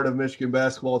huge part of Michigan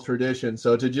basketball tradition.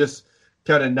 So to just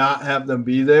kind of not have them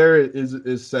be there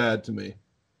is sad to me.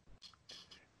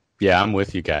 Yeah, I'm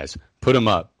with you guys. Put them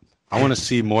up. I want to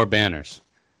see more banners.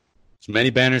 As many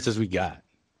banners as we got.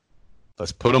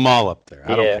 Let's put them all up there.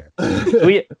 I don't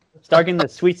care. Start getting the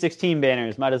Sweet 16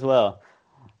 banners. Might as well.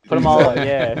 Put them all up,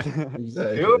 yeah.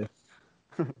 Exactly.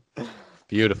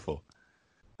 Beautiful.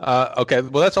 Okay,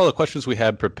 well, that's all the questions we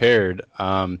had prepared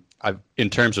in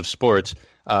terms of sports.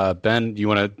 Ben, do you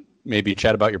want to maybe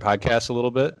chat about your podcast a little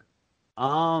bit?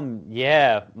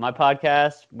 Yeah, my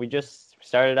podcast, we just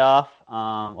started off,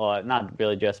 well, not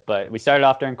really just, but we started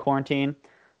off during quarantine.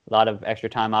 A lot of extra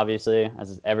time, obviously,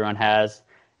 as everyone has.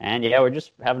 And, yeah, we're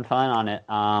just having fun on it.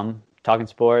 talking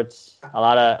sports. A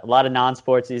lot of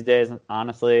non-sports these days.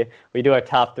 Honestly, we do our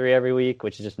top 3 every week,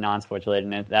 which is just non-sports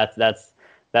related. And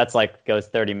that's like goes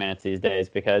 30 minutes these days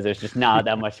because there's just not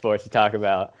that much sports to talk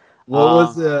about.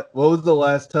 What was the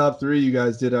last top 3 you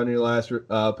guys did on your last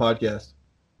podcast?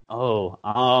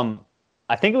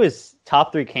 I think it was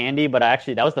top 3 candy, but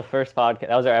that was the first podcast.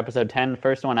 That was our episode 10, the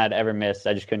first one I'd ever missed.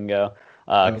 I just couldn't go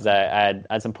because I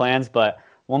had some plans. But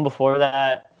one before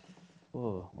that,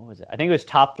 what was it? I think it was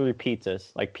top 3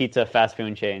 pizzas, like pizza fast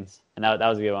food chains, and that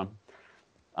was a good one.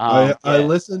 I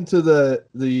listened to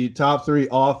the top 3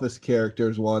 Office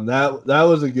characters one. That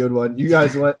was a good one. You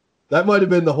guys went. That might have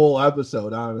been the whole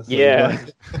episode, honestly. Yeah.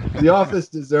 The Office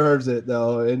deserves it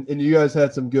though, and you guys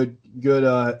had some good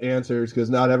answers because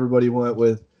not everybody went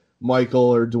with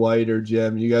Michael or Dwight or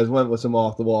Jim. You guys went with some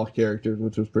off the wall characters,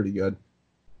 which was pretty good.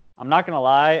 I'm not gonna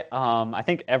lie. I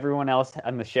think everyone else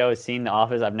on the show has seen The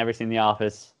Office. I've never seen The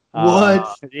Office.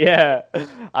 What? Yeah,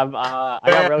 I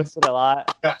got roasted a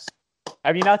lot. Yes.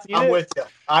 Have you not seen it?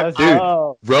 I'm with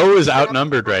you. Roe is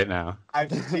outnumbered right now.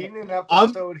 I've seen an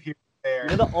episode here and there.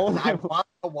 You're the only I want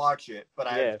to watch it, but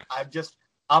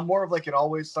I'm more of like an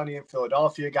Always Sunny in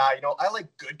Philadelphia guy. You know, I like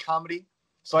good comedy,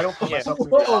 so I don't put myself through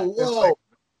that.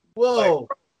 Whoa.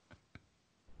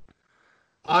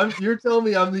 You're telling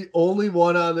me I'm the only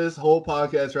one on this whole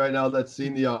podcast right now that's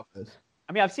seen The Office.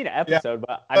 I mean, I've seen an episode,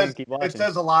 but I didn't keep watching. It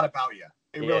says a lot about you.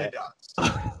 It really does.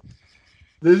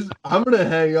 I'm gonna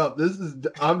hang up.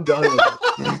 I'm done with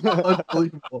it.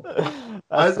 Unbelievable.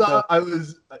 I thought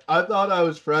I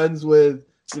was friends with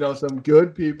some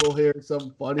good people here,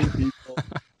 some funny people.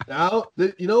 Now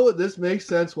you know what? This makes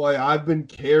sense why I've been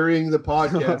carrying the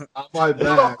podcast on my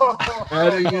back,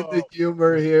 adding in the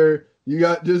humor here. You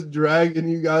got just dragging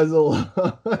you guys along.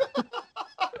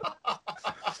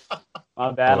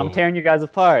 My bad. I'm tearing you guys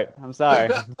apart. I'm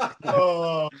sorry.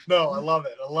 Oh no, I love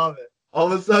it. All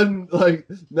of a sudden, like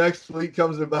next week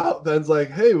comes about, Ben's like,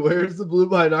 "Hey, where's the Blue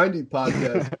by 90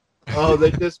 podcast?" Oh,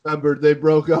 they dismembered. They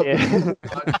broke up because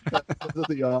of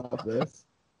The Office.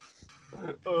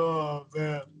 Oh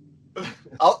man,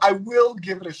 I will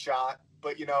give it a shot,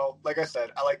 but like I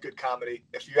said, I like good comedy.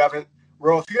 If you haven't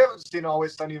seen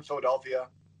Always Sunny in Philadelphia,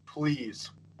 please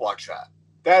watch that.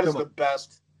 That is the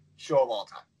best show of all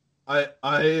time.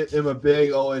 I am a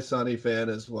big Always Sunny fan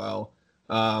as well.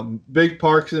 Big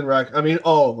Parks and Rec. I mean,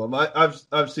 all of them.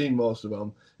 I've seen most of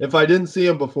them. If I didn't see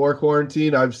them before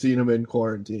quarantine, I've seen them in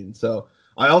quarantine. So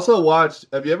I also watched.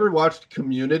 Have you ever watched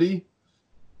Community?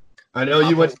 I know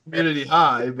you went to Community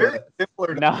High, but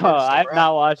no, I've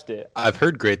not watched it. I've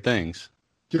heard great things.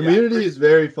 Community is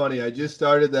very funny. I just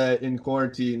started that in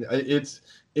quarantine. It's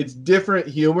different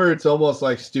humor. It's almost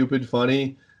like stupid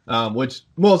funny. Which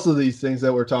most of these things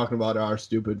that we're talking about are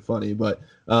stupid funny, but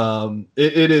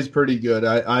it is pretty good.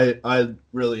 I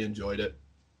really enjoyed it.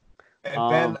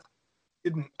 And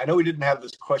Ben, I know we didn't have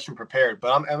this question prepared,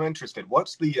 but I'm interested.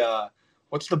 What's the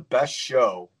best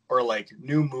show or like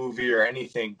new movie or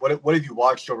anything? What have you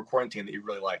watched over quarantine that you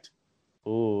really liked?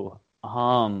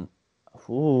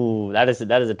 That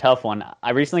is a tough one. I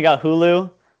recently got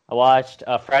Hulu. I watched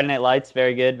Friday Night Lights.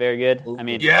 Very good, very good. I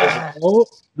mean,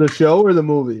 the show or the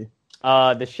movie?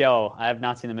 The show. I have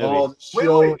not seen the movie. Oh, the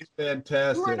show is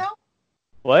fantastic. Right now?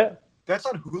 What? That's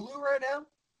on Hulu right now?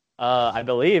 I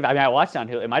believe. I mean, I watched it on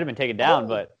Hulu. It might have been taken down,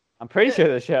 but I'm pretty sure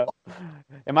the show.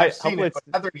 It might. I've seen it, but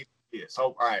Heather needs to see it. So,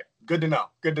 all right, good to know.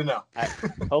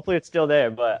 Hopefully, it's still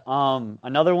there. But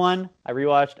another one I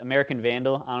rewatched, American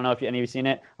Vandal. I don't know if any of you seen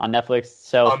it on Netflix.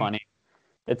 So funny.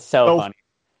 It's so funny.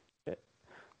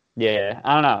 Yeah,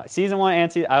 I don't know. Season 1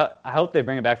 and season. I hope they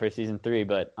bring it back for season 3.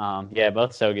 But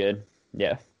both so good.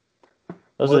 Yeah,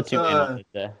 those are the two main ones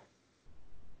there.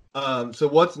 So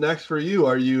what's next for you?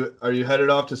 Are you headed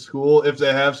off to school? If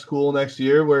they have school next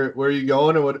year, where are you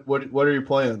going, or what are your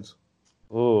plans?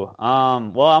 Well,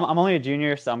 I'm only a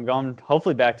junior, so I'm going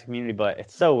hopefully back to community. But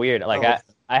it's so weird. Like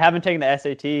I haven't taken the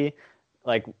SAT.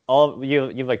 Like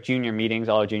you have like junior meetings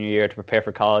all junior year to prepare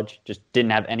for college. Just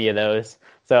didn't have any of those.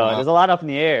 So there's a lot up in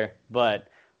the air. But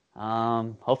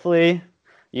hopefully a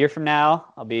year from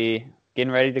now, I'll be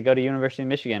getting ready to go to University of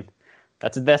Michigan.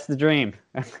 That's the dream.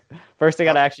 First, I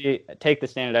got to actually take the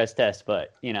standardized test,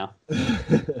 but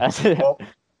that's it. Well,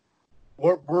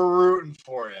 we're rooting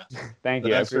for you. Thank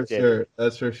you. That's for sure.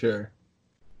 That's for sure.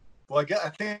 Well, I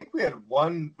think we had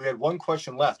one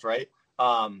question left, right?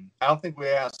 I don't think we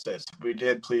asked this. If we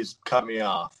did, please cut me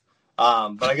off.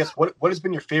 But I guess what has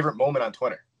been your favorite moment on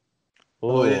Twitter?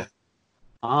 Oh yeah.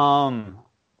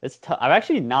 It's I've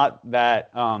actually not that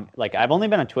I've only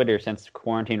been on Twitter since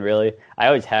quarantine. Really, I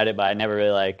always had it, but I never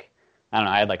really I don't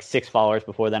know. I had like 6 followers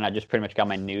before then. I just pretty much got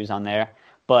my news on there.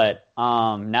 But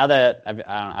now that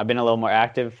I've been a little more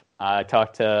active, I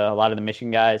talked to a lot of the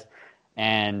Michigan guys,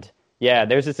 and yeah,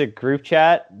 there's just a group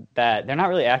chat that they're not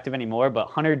really active anymore, but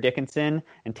Hunter Dickinson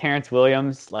and Terrence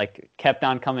Williams like kept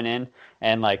on coming in,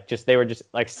 and like they were just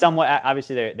like somewhat,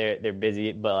 obviously they're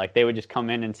busy, but like they would just come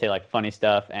in and say like funny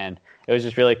stuff, and it was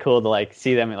just really cool to like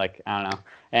see them, like I don't know.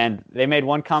 And they made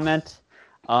one comment.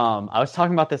 I was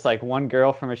talking about this like one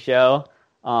girl from a show.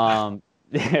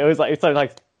 It was like it's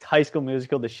like High School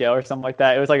Musical, the show, or something like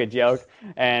that. It was like a joke,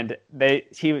 and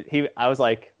I was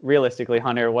like, realistically,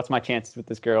 Hunter, what's my chances with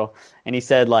this girl? And he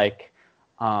said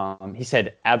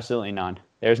absolutely none.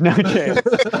 There's no chance.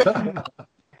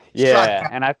 Yeah,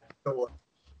 and I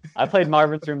played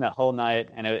Marvin's Room that whole night,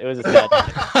 and it was a sad night.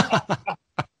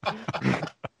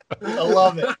 I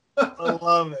love it. I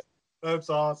love it.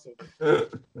 That's awesome.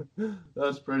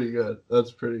 That's pretty good.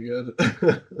 That's pretty good.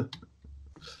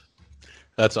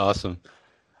 That's awesome.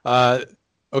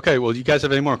 Okay, well, you guys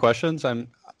have any more questions? I'm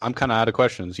kind of out of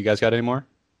questions. You guys got any more?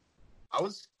 I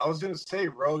was gonna say,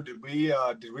 Ro, did we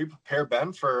prepare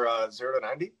Ben for 0 to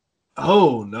 90?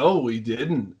 Oh no, we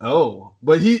didn't. Oh,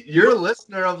 but you're a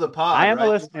listener of the pod. I am right?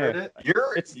 a listener.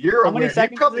 You're how many aware.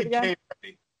 seconds He probably is it again? came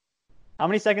ready. How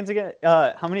many seconds again?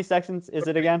 How many seconds is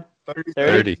it again?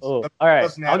 30. Oh, all right.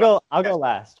 Doesn't I'll add go. up. I'll go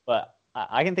last, but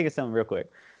I can think of something real quick.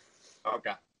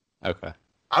 Okay.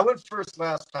 I went first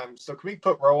last time, so can we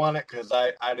put Ro on it? Because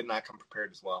I did not come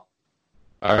prepared as well.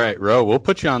 All right, Ro, we'll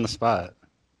put you on the spot.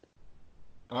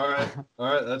 All right,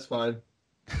 that's fine.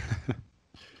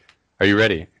 Are you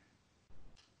ready?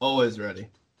 Always ready.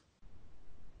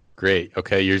 Great.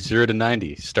 Okay, your 0 to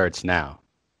 90 starts now.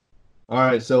 All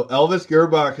right, so Elvis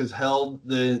Gerbach has held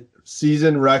the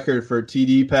season record for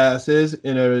TD passes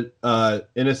in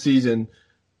a season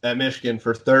at Michigan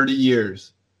for 30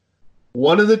 years.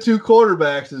 One of the two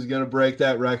quarterbacks is going to break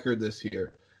that record this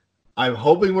year. I'm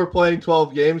hoping we're playing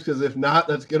 12 games because if not,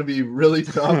 that's going to be really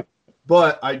tough.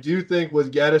 But I do think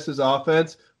with Gaddis'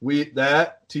 offense,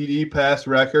 that TD pass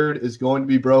record is going to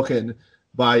be broken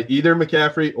by either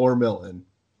McCaffrey or Milton.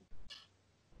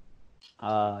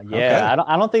 Yeah, Okay.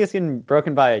 I don't think it's getting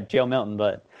broken by Joe Milton,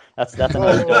 but that's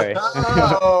another story. Let's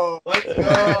go.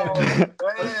 Man.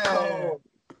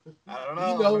 I don't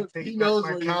know. He knows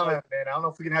my where comment, man. I don't know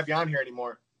if we can have you on here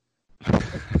anymore.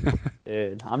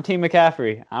 Dude, I'm Team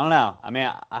McCaffrey. I don't know. I mean,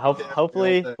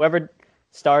 hopefully whoever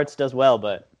starts does well,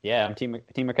 but yeah, I'm Team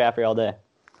McCaffrey all day.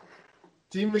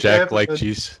 Team Jack liked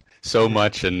you so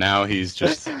much, and now he's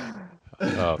just...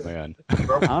 Oh, man.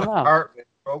 Broke I don't my know. heart, man.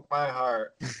 Broke my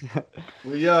heart.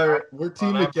 We're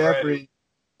Team I'm McCaffrey. ready.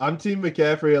 I'm Team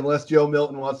McCaffrey unless Joe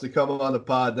Milton wants to come on the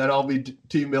pod. Then I'll be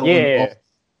Team Milton. Yeah.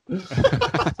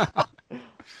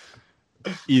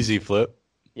 Easy flip.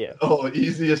 Yeah. Oh,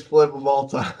 easiest flip of all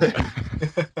time.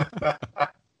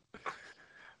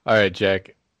 All right,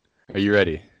 Jack. Are you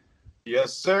ready?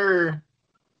 Yes, sir.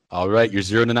 All right, your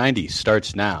 0 to 90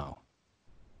 starts now.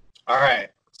 All right.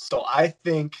 So I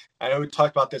know we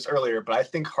talked about this earlier, but I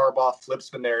think Harbaugh flips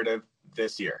the narrative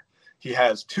this year. He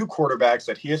has two quarterbacks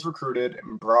that he has recruited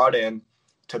and brought in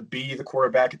to be the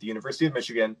quarterback at the University of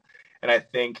Michigan. And I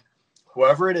think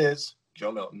whoever it is,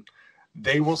 Joe Milton,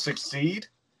 they will succeed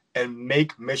and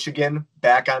make Michigan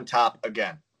back on top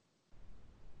again.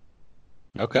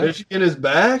 Okay. Michigan is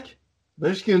back.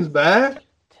 Michigan's back.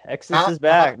 Texas is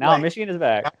back. No, Michigan is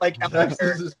back. Not like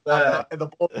Texas is back. in the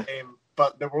bowl game,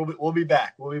 but we'll be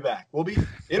back. We'll be back. I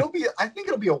think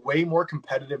it'll be a way more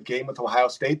competitive game with Ohio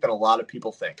State than a lot of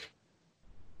people think.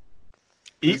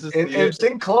 And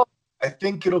St. Columbia, I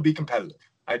think it'll be competitive.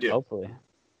 I do. Hopefully.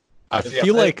 I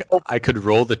feel like I could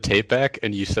roll the tape back,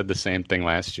 and you said the same thing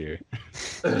last year.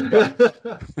 In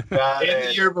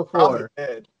the year before.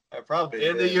 I probably did.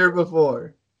 In the year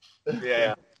before.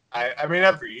 Yeah. I mean,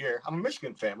 every year. I'm a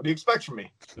Michigan fan. What do you expect from me?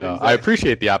 No, I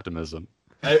appreciate the optimism.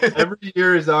 Every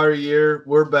year is our year.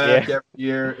 We're back every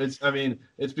year.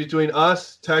 It's between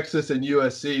us, Texas, and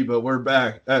USC, but we're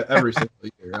back every single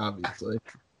year, obviously.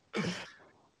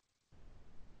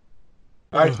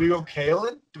 All right, do we go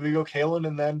Kalen? Do we go Kalen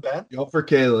and then Ben? Go for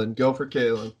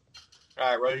Kalen. All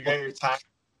right, Ro, you got your time.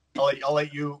 I'll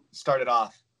let you start it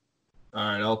off. All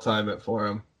right, I'll time it for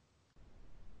him.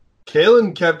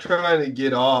 Kalen kept trying to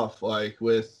get off,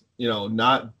 with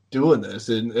not doing this,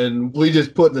 and we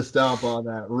just put the stomp on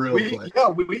that real quick. Yeah,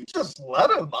 we just let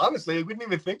him. Honestly, we didn't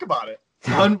even think about it.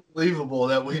 Unbelievable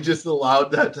that we just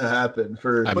allowed that to happen.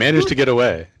 I managed to get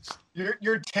away.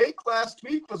 Your take last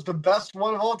week was the best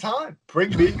one of all time. Bring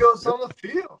Migos on the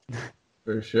field.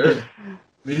 For sure.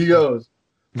 Migos.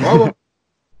 Mama.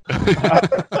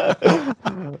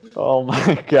 Oh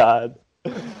my God.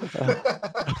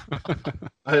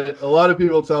 A lot of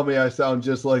people tell me I sound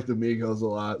just like the Migos a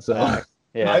lot. So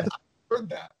Yeah. I've heard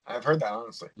that. I've heard that,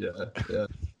 honestly. yeah.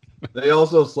 They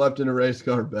also slept in a race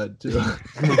car bed too.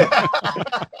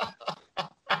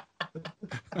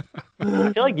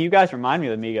 I feel like you guys remind me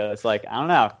of the Migos. Like, I don't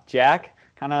know, Jack,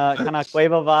 kind of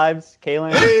Quavo vibes,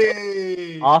 Kalen,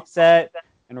 Hey! Offset,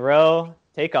 and Roe,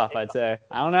 Takeoff, I'd say.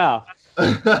 I don't know.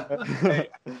 Hey,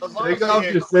 as long as Takeoff he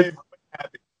ain't just sits.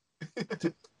 happy.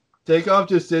 Takeoff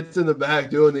just sits in the back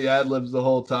doing the ad libs the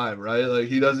whole time, right? Like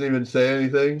he doesn't even say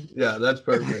anything. Yeah, that's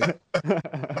perfect.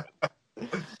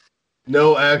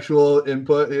 No actual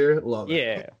input here. Love it.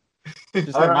 Yeah.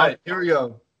 Just All like right, here we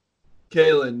go.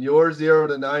 Kalen, your 0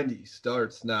 to 90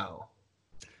 starts now.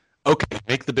 Okay,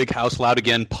 Make the Big House Loud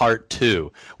Again, Part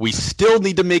 2. We still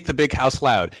need to make the Big House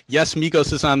loud. Yes,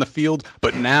 Migos is on the field,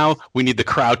 but now we need the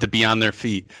crowd to be on their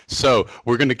feet. So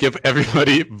we're going to give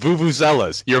everybody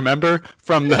vuvuzelas. You remember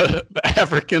from the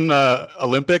African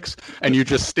Olympics? And you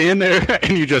just stand there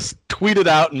and you just tweet it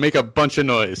out and make a bunch of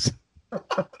noise.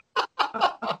 I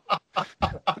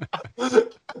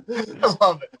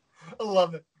love it. I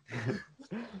love it.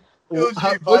 It'll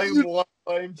just be volume 1,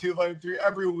 volume 2, volume 3.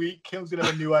 Every week, Kim's going to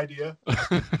have a new idea.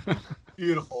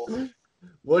 Beautiful.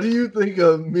 What do you think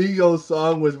a Migos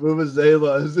song with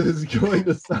vuvuzelas is going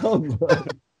to sound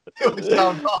like? It would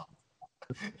sound off.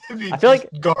 I feel like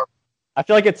garbage. I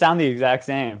feel like it sounds the exact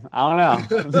same. I don't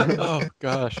know. Oh,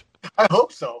 gosh. I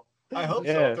hope so. I hope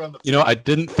Yeah. so. You know, I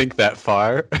didn't think that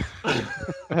far.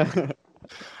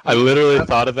 I literally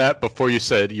thought of that before you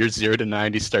said your 0 to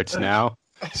 90 starts now.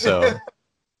 So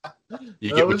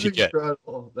you get what you get.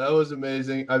 Incredible. That was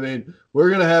amazing. I mean, we're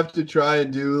gonna have to try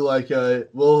and do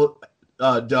we'll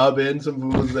dub in some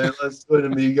vuvuzelas to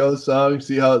an Amigos song,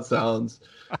 see how it sounds.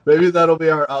 Maybe that'll be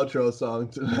our outro song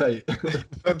tonight.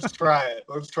 Let's try it.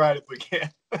 Let's try it if we can.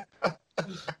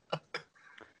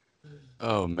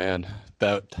 Oh man,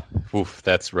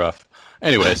 that's rough.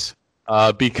 Anyways,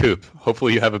 B Coop.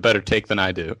 Hopefully you have a better take than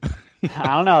I do. I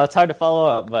don't know. It's hard to follow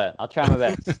up, but I'll try my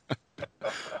best.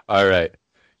 All right,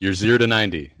 your 0 to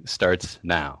 90 starts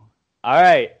now. All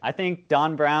right. I think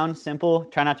Don Brown, simple.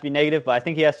 Try not to be negative, but I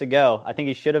think he has to go. I think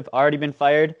he should have already been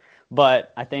fired,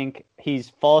 but I think he's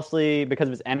falsely, because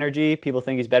of his energy, people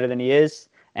think he's better than he is.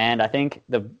 And I think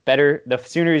the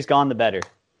sooner he's gone, the better.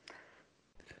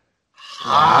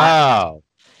 Wow.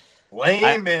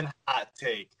 Lame and hot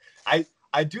take.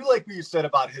 I do like what you said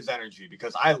about his energy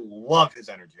because I love his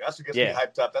energy. That's what gets me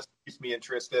hyped up. That's what keeps me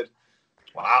interested.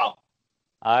 Wow.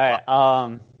 All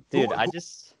right. Dude,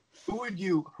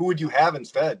 Who would you have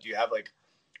instead? Do you have like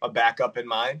a backup in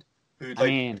mind who'd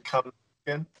come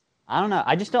in? I don't know.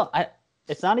 I just don't.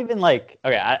 It's not even like,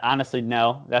 okay, I honestly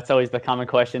no. That's always the common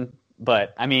question.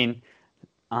 But I mean,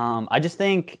 I just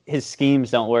think his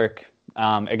schemes don't work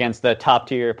against the top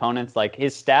tier opponents. Like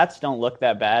his stats don't look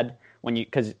that bad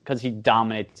because he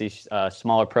dominates these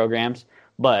smaller programs.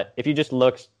 But if you just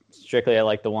look strictly at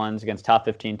like the ones against top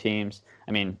 15 teams,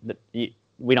 I mean,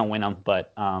 we don't win them,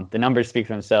 but the numbers speak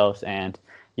for themselves. And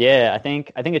yeah, I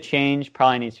think a change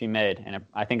probably needs to be made, and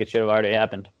I think it should have already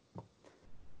happened.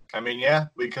 I mean, yeah,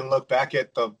 we can look back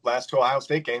at the last 2 Ohio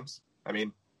State games. I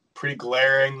mean, pretty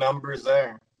glaring numbers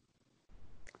there.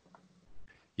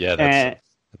 Yeah,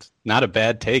 that's not a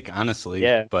bad take, honestly.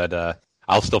 Yeah. But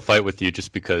I'll still fight with you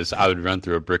just because I would run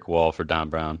through a brick wall for Don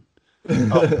Brown.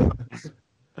 Oh.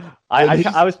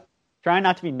 I was trying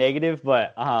not to be negative,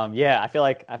 but yeah, I feel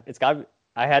like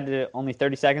I had to only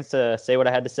 30 seconds to say what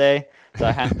I had to say, so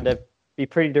I had to be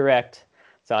pretty direct.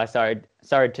 So I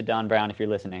sorry to Don Brown if you're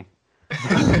listening.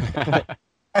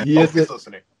 He is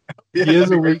listening. He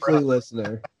is a weekly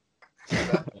listener.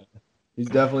 He's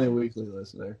definitely a weekly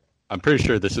listener. I'm pretty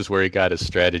sure this is where he got his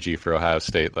strategy for Ohio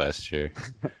State last year.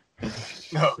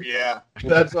 Oh yeah,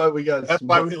 that's why we got. That's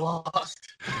why we lost.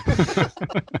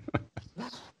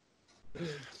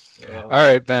 All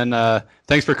right, Ben.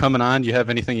 Thanks for coming on. Do you have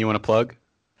anything you want to plug?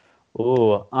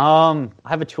 Ooh, I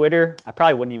have a Twitter. I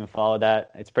probably wouldn't even follow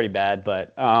that. It's pretty bad,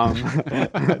 but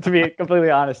to be completely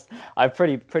honest, I have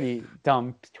pretty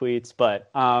dumb tweets. But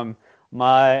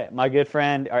my good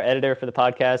friend, our editor for the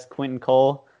podcast, Quentin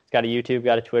Cole, he's got a YouTube,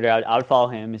 got a Twitter. I would follow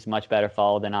him. He's much better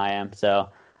follow than I am. So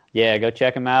yeah, go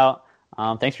check him out.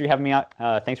 Thanks for having me out.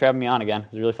 Thanks for having me on again.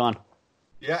 It was really fun.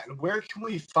 Yeah, and where can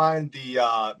we find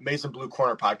the Maize and Blue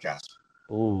Corner podcast?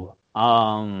 Ooh,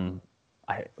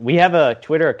 we have a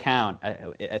Twitter account. I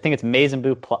think it's Maize and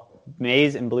Blue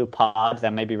Pod.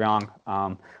 That may be wrong.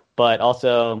 But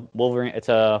also Wolverine. It's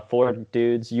a 4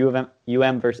 dudes.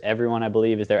 UM versus everyone, I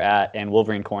believe, is their @ and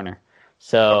Wolverine Corner.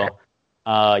 So,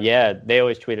 okay. Yeah, they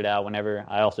always tweet it out whenever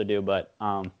I also do. But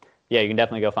yeah, you can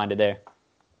definitely go find it there.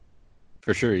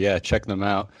 For sure. Yeah, check them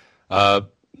out.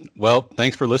 Well,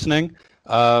 thanks for listening.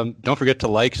 Don't forget to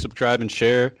like, subscribe, and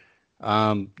share.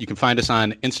 You can find us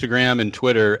on Instagram and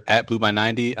Twitter at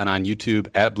BlueBy90 and on YouTube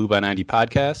at BlueBy90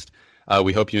 Podcast.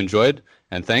 We hope you enjoyed,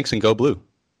 and thanks, and go Blue.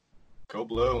 Go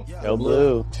Blue. Go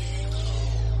Blue.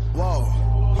 Whoa,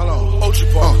 hold on.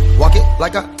 Walk it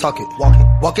like I talk it.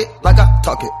 Walk it like I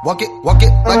talk it. Walk it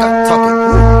like I talk it.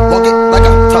 Walk it like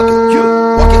I talk it. You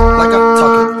walk it like I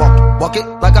talk it. Walk it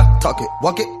like I talk it.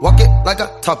 Walk it like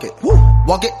I talk it.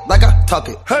 Walk it like I talk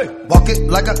it. Hey, walk it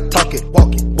like I talk it.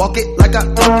 Walk it like I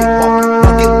talk it.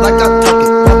 Walk it like I talk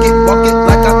it. Walk it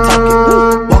like I talk it.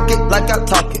 Walk it like I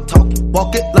talk it.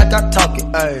 Walk it like I talk it.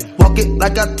 Hey, walk it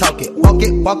like I talk it.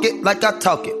 Walk it like I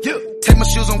talk it. Yeah. Take my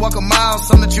shoes and walk a mile,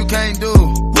 something that you can't do.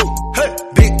 Hey,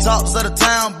 big talks of the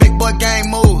town, big boy gang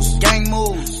moves.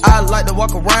 I like to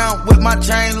walk around with my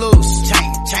chain loose.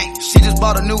 Chain. She just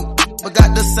bought a new, but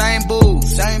got the same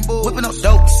booze. Whipping up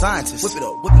dope scientists. Whip it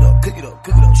up, cook it up.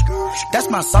 That's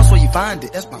my sauce where you find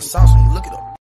it. That's my sauce when you look it up.